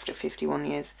 after 51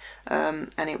 years,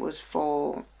 and it was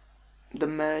for the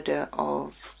murder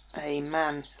of a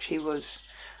man. She was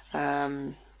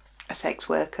a sex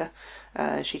worker.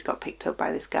 She'd got picked up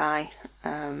by this guy,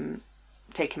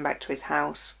 taken back to his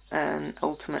house and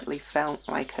ultimately felt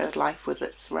like her life was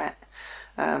at threat.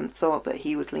 Thought that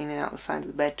he was leaning out the side of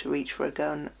the bed to reach for a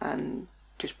gun and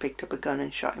just picked up a gun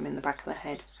and shot him in the back of the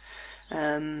head.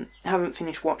 Haven't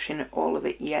finished watching all of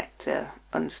it yet to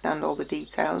understand all the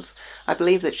details. I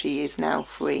believe that she is now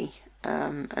free,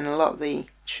 and a lot of the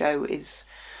show is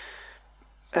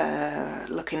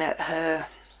looking at her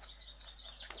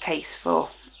case for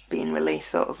being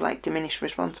released, sort of like diminished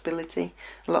responsibility.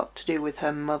 A lot to do with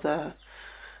her mother,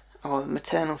 or the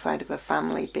maternal side of her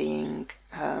family, being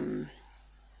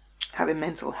having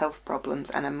mental health problems,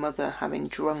 and her mother having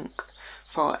drunk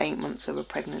for 8 months of her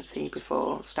pregnancy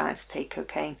before starting to take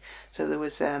cocaine. So there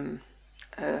was I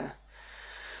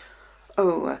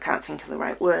can't think of the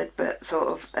right word, but sort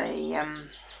of a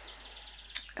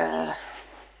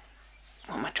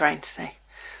what am I trying to say?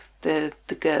 The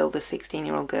girl, the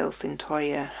 16-year-old girl,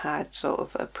 Centoya, had sort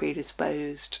of a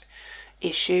predisposed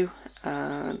issue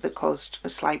that caused a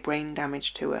slight brain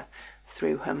damage to her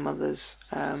through her mother's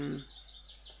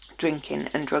drinking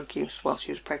and drug use while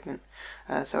she was pregnant.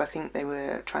 So I think they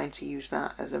were trying to use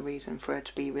that as a reason for her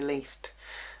to be released.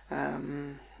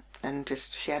 And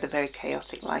just, she had a very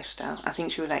chaotic lifestyle. I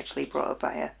think she was actually brought up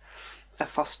by a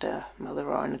foster mother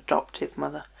or an adoptive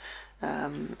mother.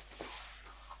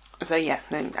 So yeah,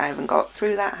 I haven't got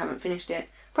through that, haven't finished it.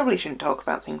 Probably shouldn't talk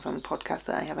about things on the podcast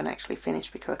that I haven't actually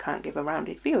finished because I can't give a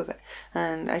rounded view of it.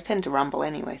 And I tend to ramble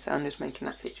anyway, so I'm just making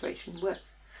that situation worse.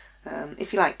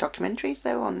 If you like documentaries,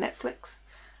 though, on Netflix,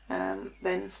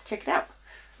 then check it out.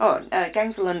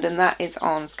 Gangs of London, that is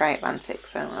on Sky Atlantic,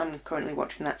 so I'm currently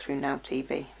watching that through Now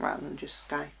TV rather than just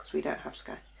Sky, because we don't have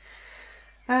Sky.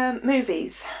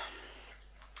 Movies.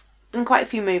 And quite a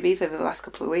few movies over the last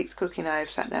couple of weeks. Cookie and I have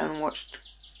sat down and watched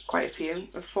quite a few.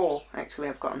 4, actually,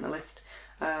 I've got on the list.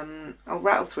 I'll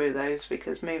rattle through those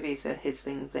because movies are his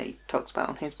things that he talks about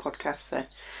on his podcast, so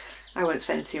I won't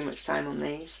spend too much time on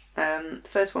these. The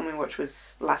first one we watched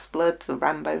was Last Blood, the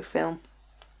Rambo film.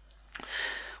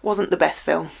 Wasn't the best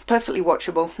film. Perfectly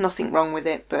watchable, nothing wrong with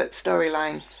it, but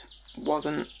storyline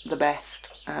wasn't the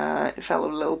best. It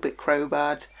felt a little bit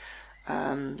crowbarred,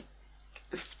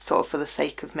 sort of for the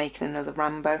sake of making another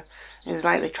Rambo. It was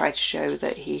like they tried to show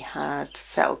that he had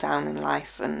settled down in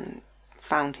life and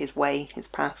found his way, his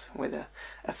path, with a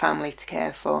family to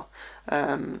care for,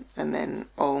 and then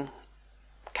all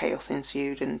chaos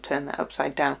ensued and turned that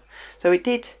upside down. So it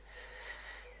did,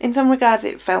 in some regards,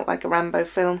 it felt like a Rambo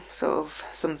film. Sort of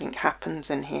something happens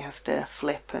and he has to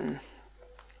flip and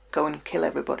go and kill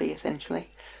everybody, essentially.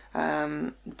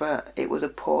 But it was a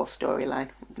poor storyline.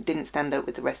 It didn't stand up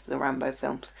with the rest of the Rambo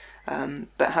films.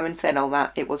 But having said all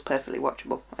that, it was perfectly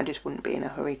watchable. I just wouldn't be in a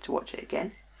hurry to watch it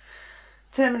again.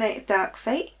 Terminator Dark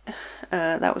Fate,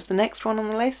 that was the next one on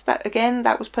the list.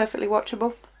 That was perfectly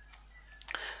watchable.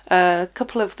 A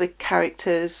couple of the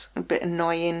characters a bit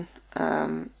annoying.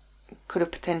 Could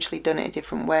have potentially done it a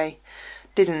different way.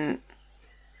 Didn't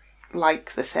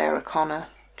like the Sarah Connor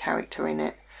character in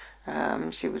it.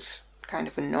 She was kind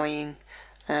of annoying,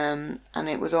 and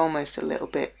it was almost a little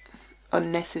bit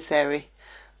unnecessary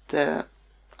that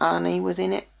Arnie was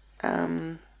in it.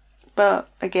 But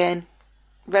again,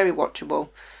 very watchable.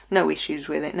 No issues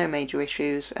with it, no major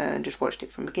issues. Just watched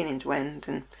it from beginning to end,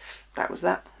 and that was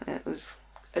that. It was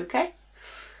okay.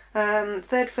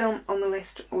 Third film on the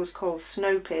list was called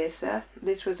Snowpiercer.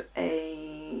 This was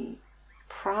a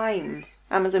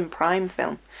Amazon Prime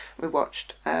film we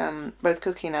watched. Both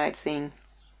Cookie and I had seen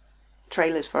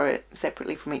trailers for it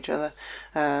separately from each other.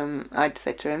 I'd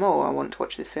said to him, I want to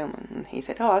watch this film, and he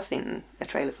said, I've seen a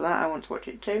trailer for that, I want to watch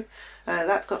it too.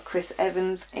 That's got Chris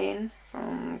Evans in,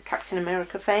 from Captain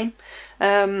America fame.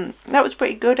 That was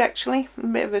pretty good, actually. A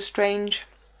bit of a strange,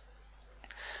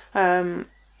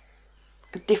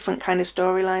 different kind of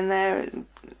storyline there,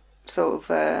 sort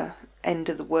of end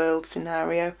of the world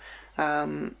scenario.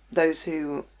 Those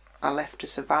who are left to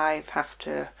survive have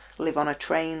to live on a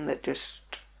train that just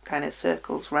kind of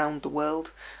circles round the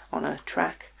world on a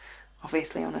track,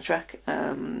 obviously on a track,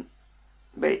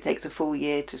 but it takes a full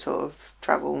year to sort of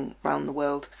travel around the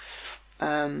world.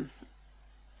 The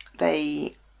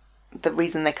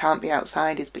reason they can't be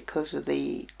outside is because of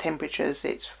the temperatures.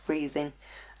 It's freezing,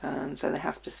 so they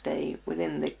have to stay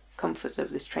within the comforts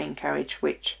of this train carriage,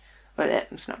 which, well,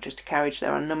 it's not just a carriage,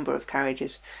 there are a number of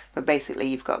carriages, but basically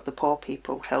you've got the poor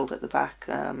people held at the back,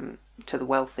 to the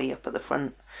wealthy up at the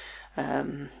front,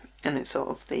 and it's sort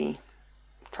of the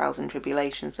trials and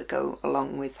tribulations that go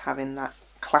along with having that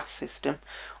class system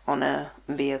on a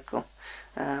vehicle.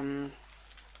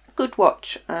 Good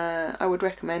watch. I would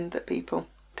recommend that people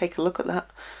take a look at that.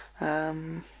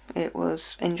 It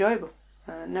was enjoyable.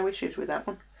 No issues with that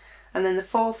one. And then the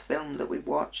fourth film that we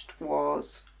watched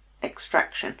was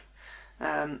Extraction.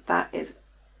 That is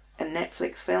a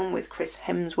Netflix film with Chris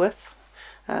Hemsworth,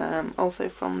 also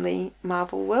from the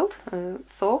Marvel world,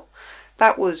 Thor.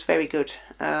 That was very good.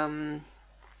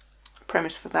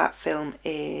 Premise for that film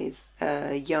is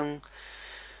a young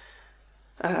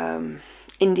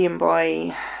Indian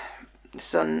boy,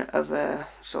 son of a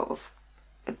sort of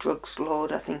a drugs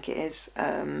lord, I think it is,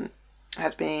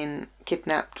 has been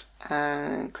kidnapped,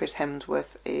 and Chris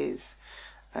Hemsworth is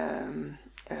a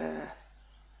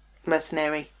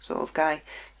mercenary sort of guy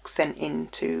sent in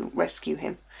to rescue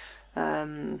him.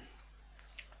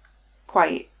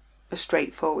 Quite a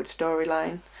straightforward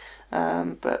storyline,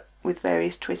 but with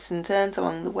various twists and turns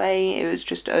along the way. It was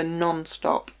just a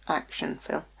non-stop action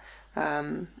film.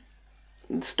 The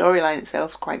storyline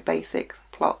itself is quite basic,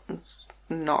 plot,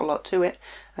 not a lot to it,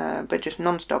 but just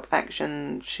non-stop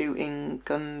action, shooting,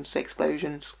 guns,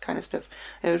 explosions, kind of stuff.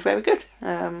 It was very good.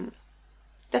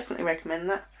 Definitely recommend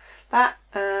that.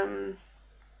 I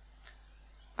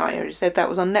already said that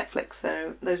was on Netflix,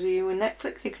 so those of you with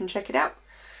Netflix, you can check it out.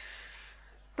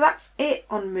 That's it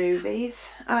on movies.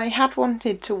 I had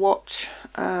wanted to watch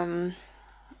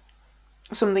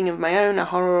something of my own, a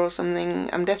horror or something.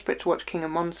 I'm desperate to watch King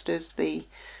of Monsters, the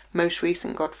most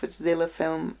recent Godzilla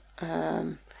film.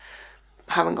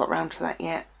 Haven't got round to that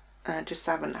yet. Just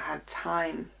haven't had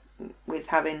time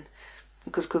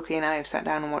because Cookie and I have sat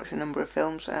down and watched a number of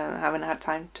films. Haven't had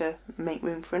time to make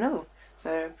room for another one.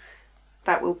 So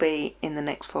that will be in the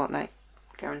next fortnight,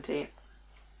 guarantee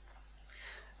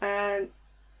it.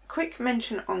 Quick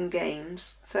mention on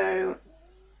games. So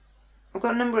I've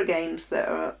got a number of games that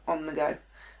are on the go.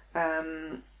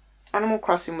 Animal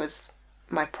Crossing was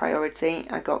my priority.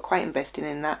 I got quite invested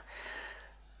in that.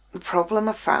 The problem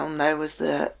I found though was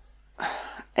that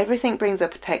everything brings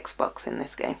up a text box in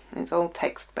this game. It's all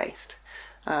text based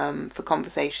for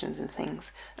conversations and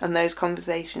things, and those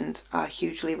conversations are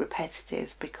hugely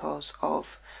repetitive because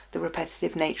of the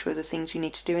repetitive nature of the things you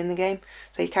need to do in the game.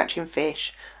 So you're catching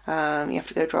fish, you have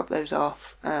to go drop those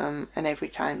off, and every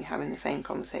time you're having the same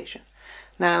conversation.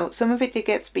 Now, some of it did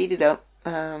get speeded up.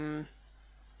 I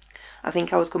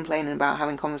think I was complaining about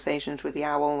having conversations with the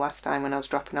owl last time when I was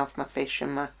dropping off my fish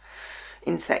and my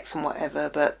insects and whatever,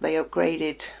 but they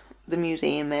upgraded the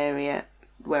museum area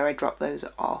where I dropped those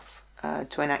off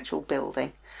to an actual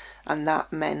building, and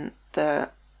that meant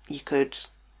that you could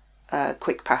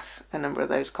quick pass a number of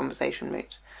those conversation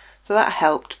routes. So that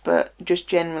helped, but just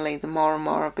generally, the more and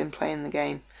more I've been playing the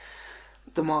game,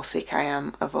 the more sick I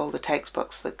am of all the text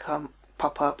boxes that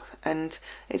pop up. And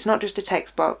it's not just a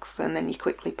text box and then you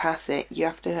quickly pass it. You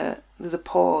have to, there's a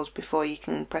pause before you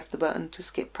can press the button to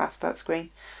skip past that screen.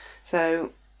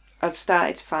 So I've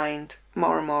started to find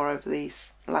more and more over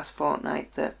these last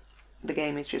fortnight that the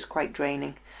game is just quite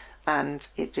draining, and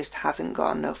it just hasn't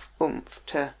got enough oomph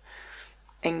to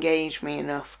engage me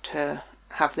enough to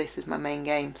have this as my main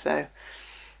game. So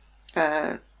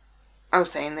I was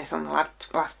saying this on the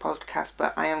last podcast,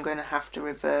 but I am going to have to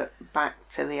revert back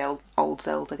to the old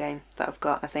Zelda game that I've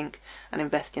got, I think, and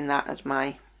invest in that as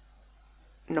my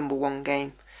number one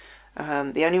game.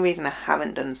 The only reason I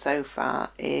haven't done so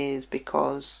far is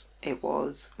because it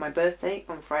was my birthday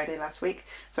on Friday last week,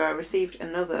 so I received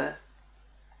another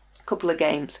couple of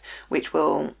games which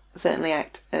will certainly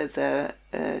act as a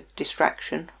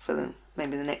distraction for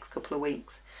maybe the next couple of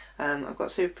weeks. I've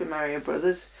got Super Mario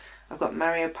Brothers, I've got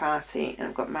Mario Party, and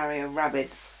I've got Mario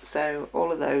Rabbids, so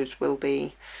all of those will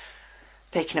be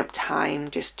taking up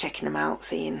time, just checking them out,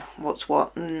 seeing what's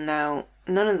what. Now,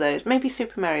 none of those, maybe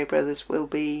Super Mario Brothers will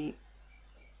be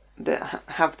that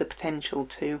have the potential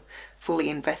to fully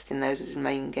invest in those as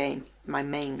my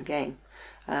main game.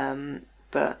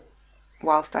 But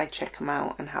whilst I check them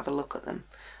out and have a look at them,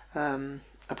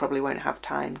 I probably won't have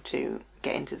time to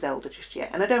get into Zelda just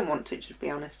yet, and I don't want to, to be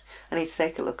honest. I need to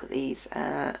take a look at these.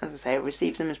 As I say, I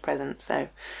received them as presents, so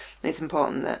it's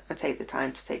important that I take the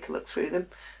time to take a look through them.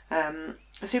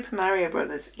 Super Mario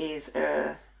Brothers is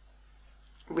a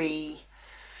recut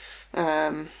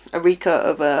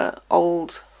of a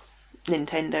old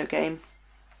Nintendo game.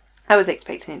 I was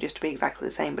expecting it just to be exactly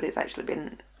the same, but it's actually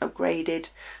been upgraded.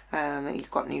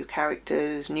 You've got new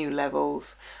characters, new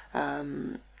levels,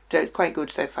 so it's quite good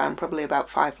so far. I'm probably about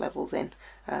 5 levels in,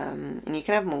 and you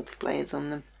can have multiplayers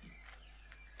on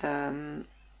them,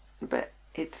 but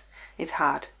it's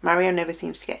hard. Mario never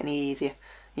seems to get any easier.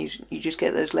 You just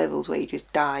get those levels where you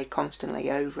just die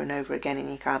constantly over and over again and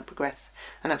you can't progress.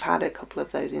 And I've had a couple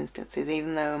of those instances,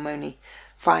 even though I'm only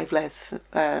 5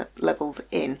 levels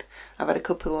in. I've had a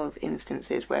couple of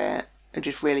instances where I'm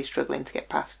just really struggling to get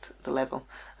past the level.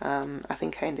 I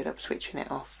think I ended up switching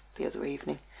it off the other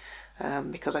evening.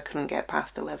 because I couldn't get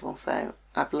past a level, so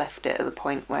I've left it at the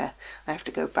point where I have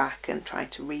to go back and try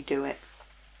to redo it.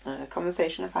 A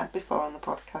conversation I've had before on the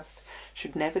podcast.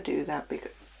 Should never do that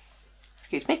because...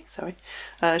 Excuse me, sorry.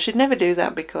 Should never do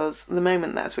that because the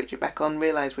moment that I switch it back on,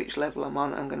 realise which level I'm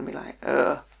on, I'm going to be like,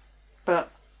 ugh. But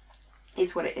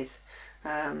it's what it is.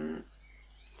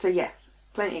 So yeah,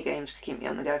 plenty of games to keep me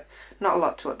on the go. Not a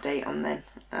lot to update on then.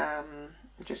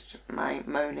 Just my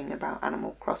moaning about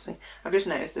Animal Crossing. I've just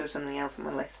noticed there was something else on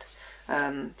my list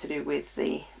to do with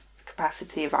the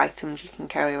capacity of items you can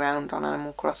carry around on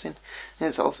Animal Crossing. And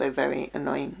it's also very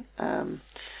annoying.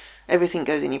 Everything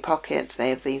goes in your pockets.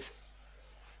 They have these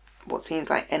what seems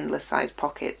like endless sized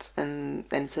pockets, and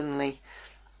then suddenly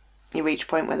you reach a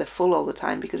point where they're full all the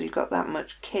time because you've got that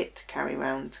much kit to carry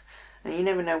around, and you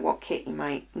never know what kit you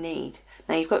might need.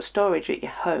 Now you've got storage at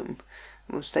your home,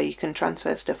 so you can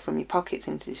transfer stuff from your pockets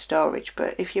into the storage,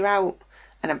 but if you're out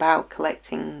and about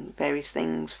collecting various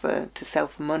things to sell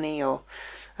for money, or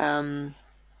some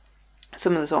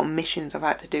of the sort of missions I've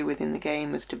had to do within the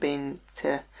game has been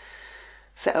to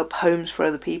set up homes for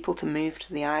other people to move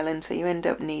to the island, so you end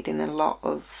up needing a lot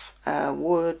of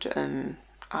wood and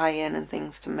iron and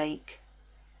things to make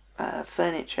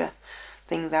furniture,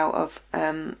 things out of.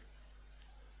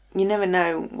 You never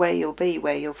know where you'll be,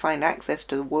 where you'll find access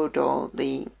to the wood or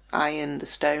the iron, the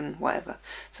stone, whatever.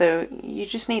 So you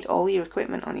just need all your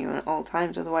equipment on you at all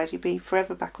times, otherwise you'd be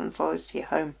forever back and forwards to your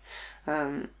home.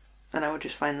 And I would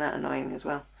just find that annoying as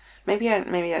well. Maybe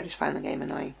I just find the game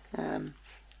annoying, and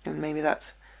maybe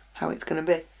that's how it's going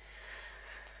to be.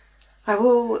 I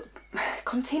will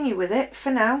continue with it for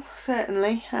now,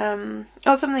 certainly.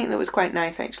 Something that was quite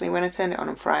nice actually, when I turned it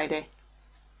on Friday.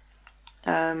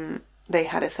 They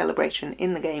had a celebration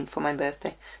in the game for my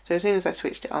birthday. So as soon as I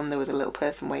switched it on, there was a little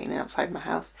person waiting outside my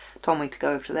house, told me to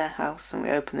go over to their house, and we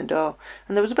opened the door,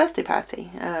 and there was a birthday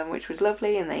party, which was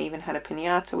lovely, and they even had a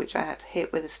piñata, which I had to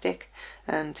hit with a stick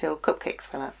until cupcakes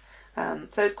fell out.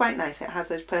 So it's quite nice. It has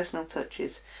those personal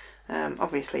touches.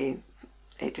 Obviously,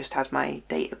 it just has my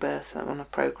date of birth on a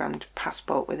programmed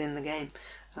passport within the game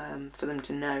for them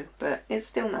to know, but it's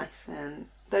still nice, and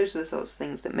those are the sorts of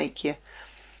things that make you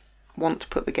want to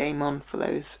put the game on for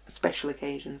those special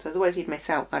occasions. Otherwise you'd miss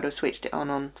out. I'd have switched it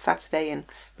on Saturday and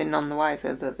been none the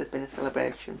wiser that there's been a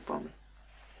celebration for me.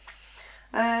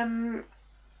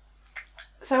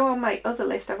 So on my other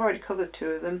list, I've already covered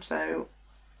two of them. So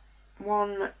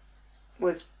one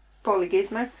was Paulie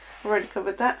Gizmo. I've already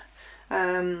covered that.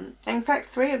 In fact,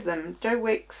 three of them. Joe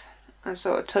Wicks I've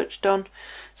sort of touched on.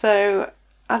 So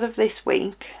as of this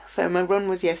week, so my run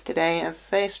was yesterday. As I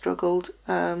say, I struggled.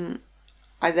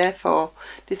 I therefore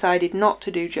decided not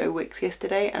to do Joe Wicks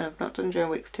yesterday, and I've not done Joe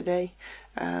Wicks today,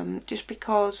 just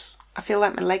because I feel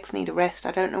like my legs need a rest.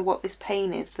 I don't know what this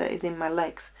pain is that is in my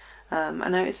legs. I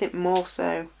notice it more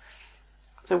so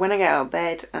when I get out of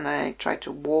bed and I try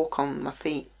to walk on my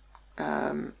feet.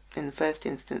 In the first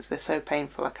instance, they're so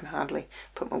painful I can hardly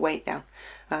put my weight down.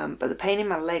 But the pain in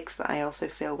my legs that I also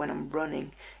feel when I'm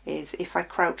running is if I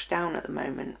crouch down at the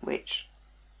moment, which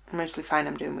I mostly find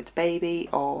I'm doing with the baby,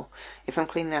 or if I'm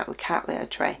cleaning out the cat litter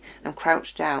tray and I'm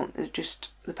crouched down, it's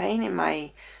just the pain in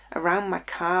around my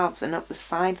calves and up the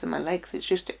sides of my legs. It's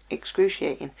just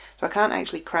excruciating. So I can't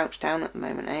actually crouch down at the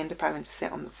moment. I end up having to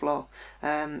sit on the floor.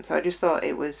 So I just thought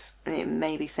it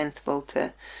may be sensible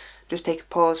to just take a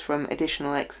pause from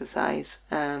additional exercise.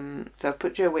 So I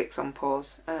put Joe Wicks on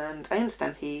pause, and I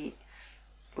understand he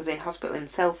was in hospital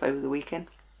himself over the weekend.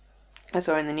 I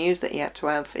saw in the news that he had to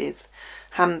have his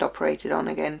hand operated on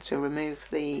again to remove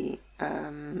the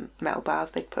metal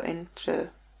bars they'd put in to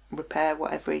repair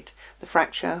the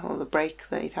fracture or the break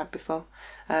that he'd had before.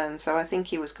 So I think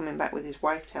he was coming back with his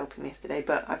wife to help him yesterday,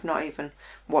 but I've not even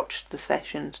watched the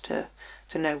sessions to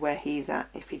know where he's at,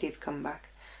 if he did come back.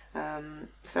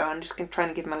 So I'm just trying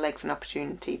to give my legs an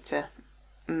opportunity to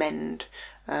mend.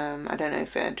 I don't know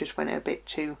if it just went a bit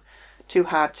too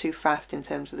hard, too fast in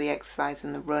terms of the exercise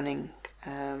and the running.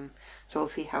 So we'll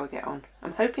see how I get on.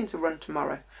 I'm hoping to run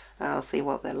tomorrow. I'll see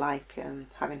what they're like,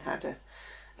 having had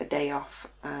a day off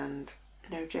and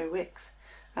no Joe Wicks.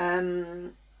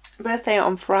 Birthday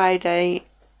on Friday.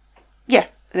 Yeah,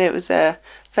 it was a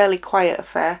fairly quiet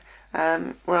affair.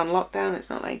 We're on lockdown. It's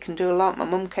not like you can do a lot. My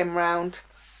mum came round,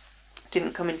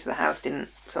 didn't come into the house, didn't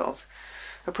sort of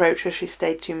approach her. She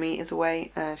stayed 2 meters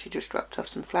away. She just dropped off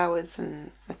some flowers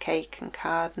and a cake and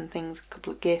card and things, a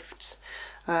couple of gifts.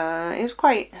 It was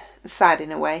quite sad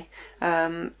in a way,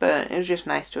 but it was just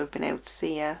nice to have been able to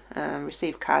see her,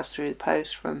 receive cards through the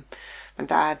post from my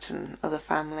dad and other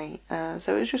family.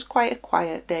 So it was just quite a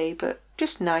quiet day, but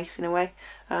just nice in a way.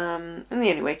 And the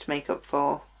only way to make up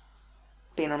for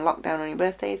being on lockdown on your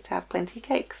birthday is to have plenty of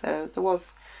cake. So there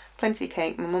was plenty of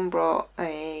cake. My mum brought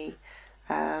a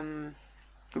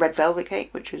red velvet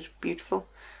cake, which was beautiful.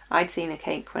 I'd seen a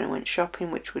cake when I went shopping,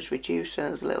 which was reduced, and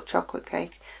it was a little chocolate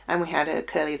cake. And we had a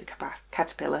Curly the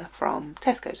Caterpillar from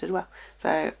Tesco's as well.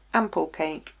 So ample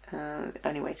cake,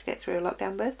 only way to get through a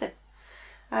lockdown birthday.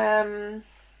 The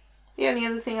only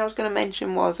other thing I was going to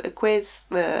mention was a quiz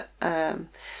that I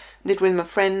did with my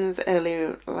friends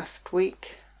middle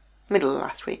of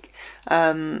last week.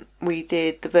 We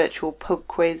did the virtual pub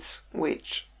quiz,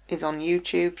 which is on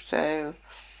YouTube. So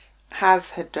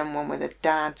Haz had done one with her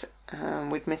dad.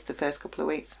 We'd missed the first couple of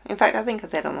weeks. In fact, I think I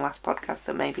said on the last podcast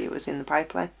that maybe it was in the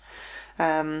pipeline.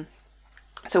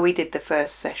 So we did the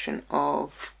first session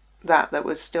of that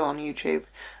was still on YouTube.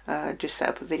 Just set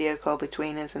up a video call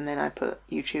between us, and then I put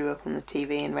YouTube up on the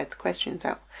TV and read the questions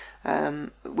out.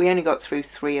 We only got through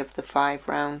 3 of the 5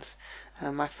 rounds.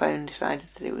 My phone decided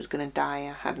that it was going to die.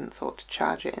 I hadn't thought to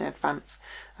charge it in advance.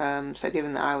 So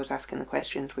given that I was asking the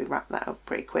questions, we wrapped that up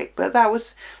pretty quick. But that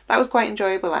was quite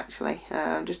enjoyable, actually.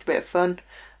 Just a bit of fun.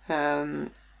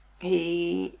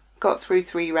 He got through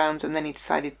 3 rounds, and then he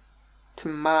decided to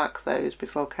mark those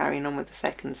before carrying on with the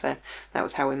second. So that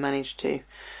was how we managed to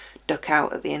duck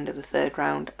out at the end of the 3rd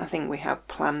round. I think we have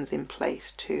plans in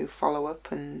place to follow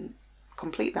up and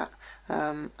complete that.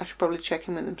 I should probably check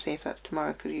in with them, see if that's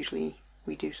tomorrow, because usually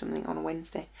we do something on a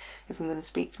Wednesday if I'm going to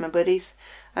speak to my buddies.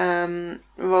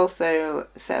 We've also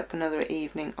set up another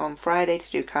evening on Friday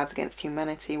to do Cards Against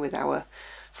Humanity with our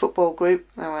football group,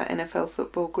 our NFL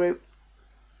football group.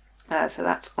 So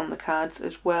that's on the cards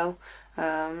as well.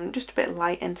 Just a bit of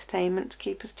light entertainment to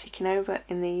keep us ticking over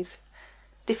in these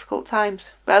difficult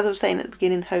times. But as I was saying at the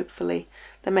beginning, hopefully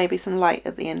there may be some light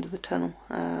at the end of the tunnel.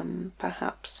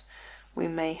 Perhaps we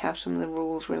may have some of the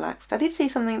rules relaxed. I did see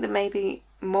something that maybe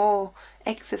more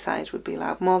exercise would be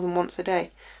allowed, more than once a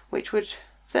day, which would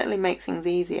certainly make things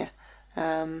easier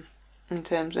in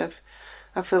terms of,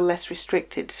 I feel less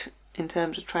restricted in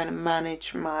terms of trying to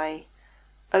manage my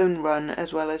own run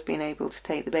as well as being able to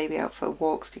take the baby out for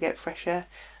walks to get fresh air,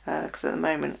 because at the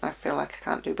moment I feel like I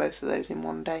can't do both of those in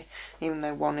one day, even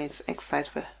though one is exercise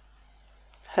for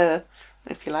her,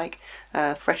 if you like,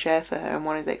 fresh air for her, and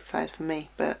one is exercise for me.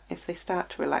 But if they start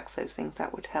to relax those things,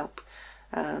 that would help.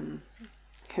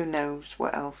 Who knows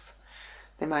what else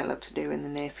they might look to do in the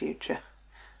near future.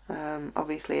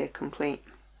 Obviously a complete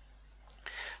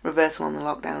reversal on the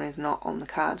lockdown is not on the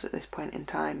cards at this point in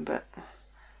time, but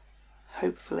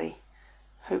hopefully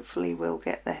we'll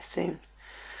get there soon.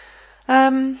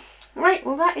 Right,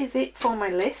 well that is it for my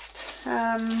list.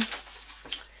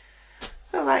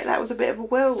 Felt like that was a bit of a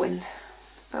whirlwind.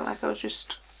 Felt like I was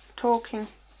just talking,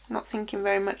 not thinking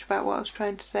very much about what I was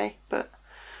trying to say, but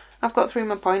I've got through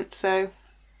my points, so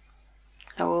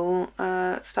I will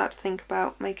start to think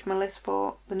about making my list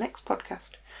for the next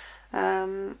podcast,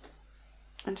 and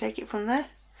take it from there.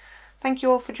 Thank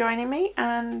you all for joining me,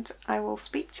 and I will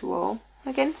speak to you all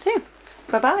again soon.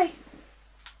 Bye bye.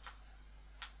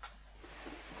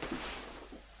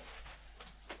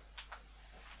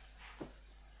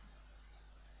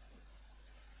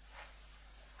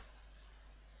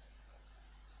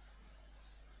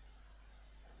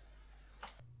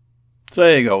 So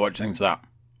there you go. What do you think of that?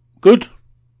 Good?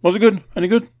 Was it good? Any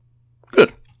good?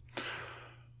 Good.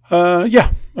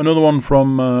 Yeah, another one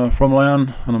from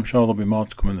Leanne, and I'm sure there'll be more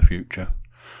to come in the future.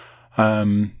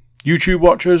 YouTube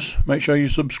watchers, make sure you're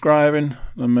subscribing,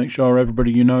 and make sure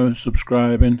everybody you know is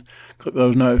subscribing. Click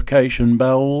those notification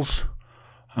bells,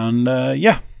 and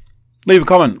yeah, leave a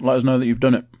comment. Let us know that you've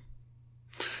done it.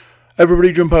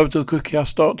 Everybody jump over to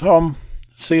thecookiecast.com.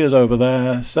 See us over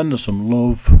there. Send us some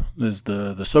love. There's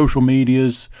the social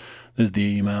medias. There's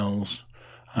the emails.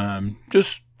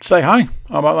 Just say hi.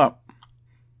 How about that?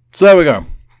 So there we go.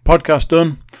 Podcast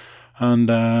done,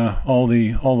 and all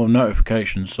the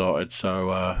notifications sorted.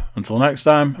 So until next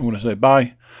time, I'm going to say bye,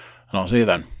 and I'll see you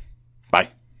then.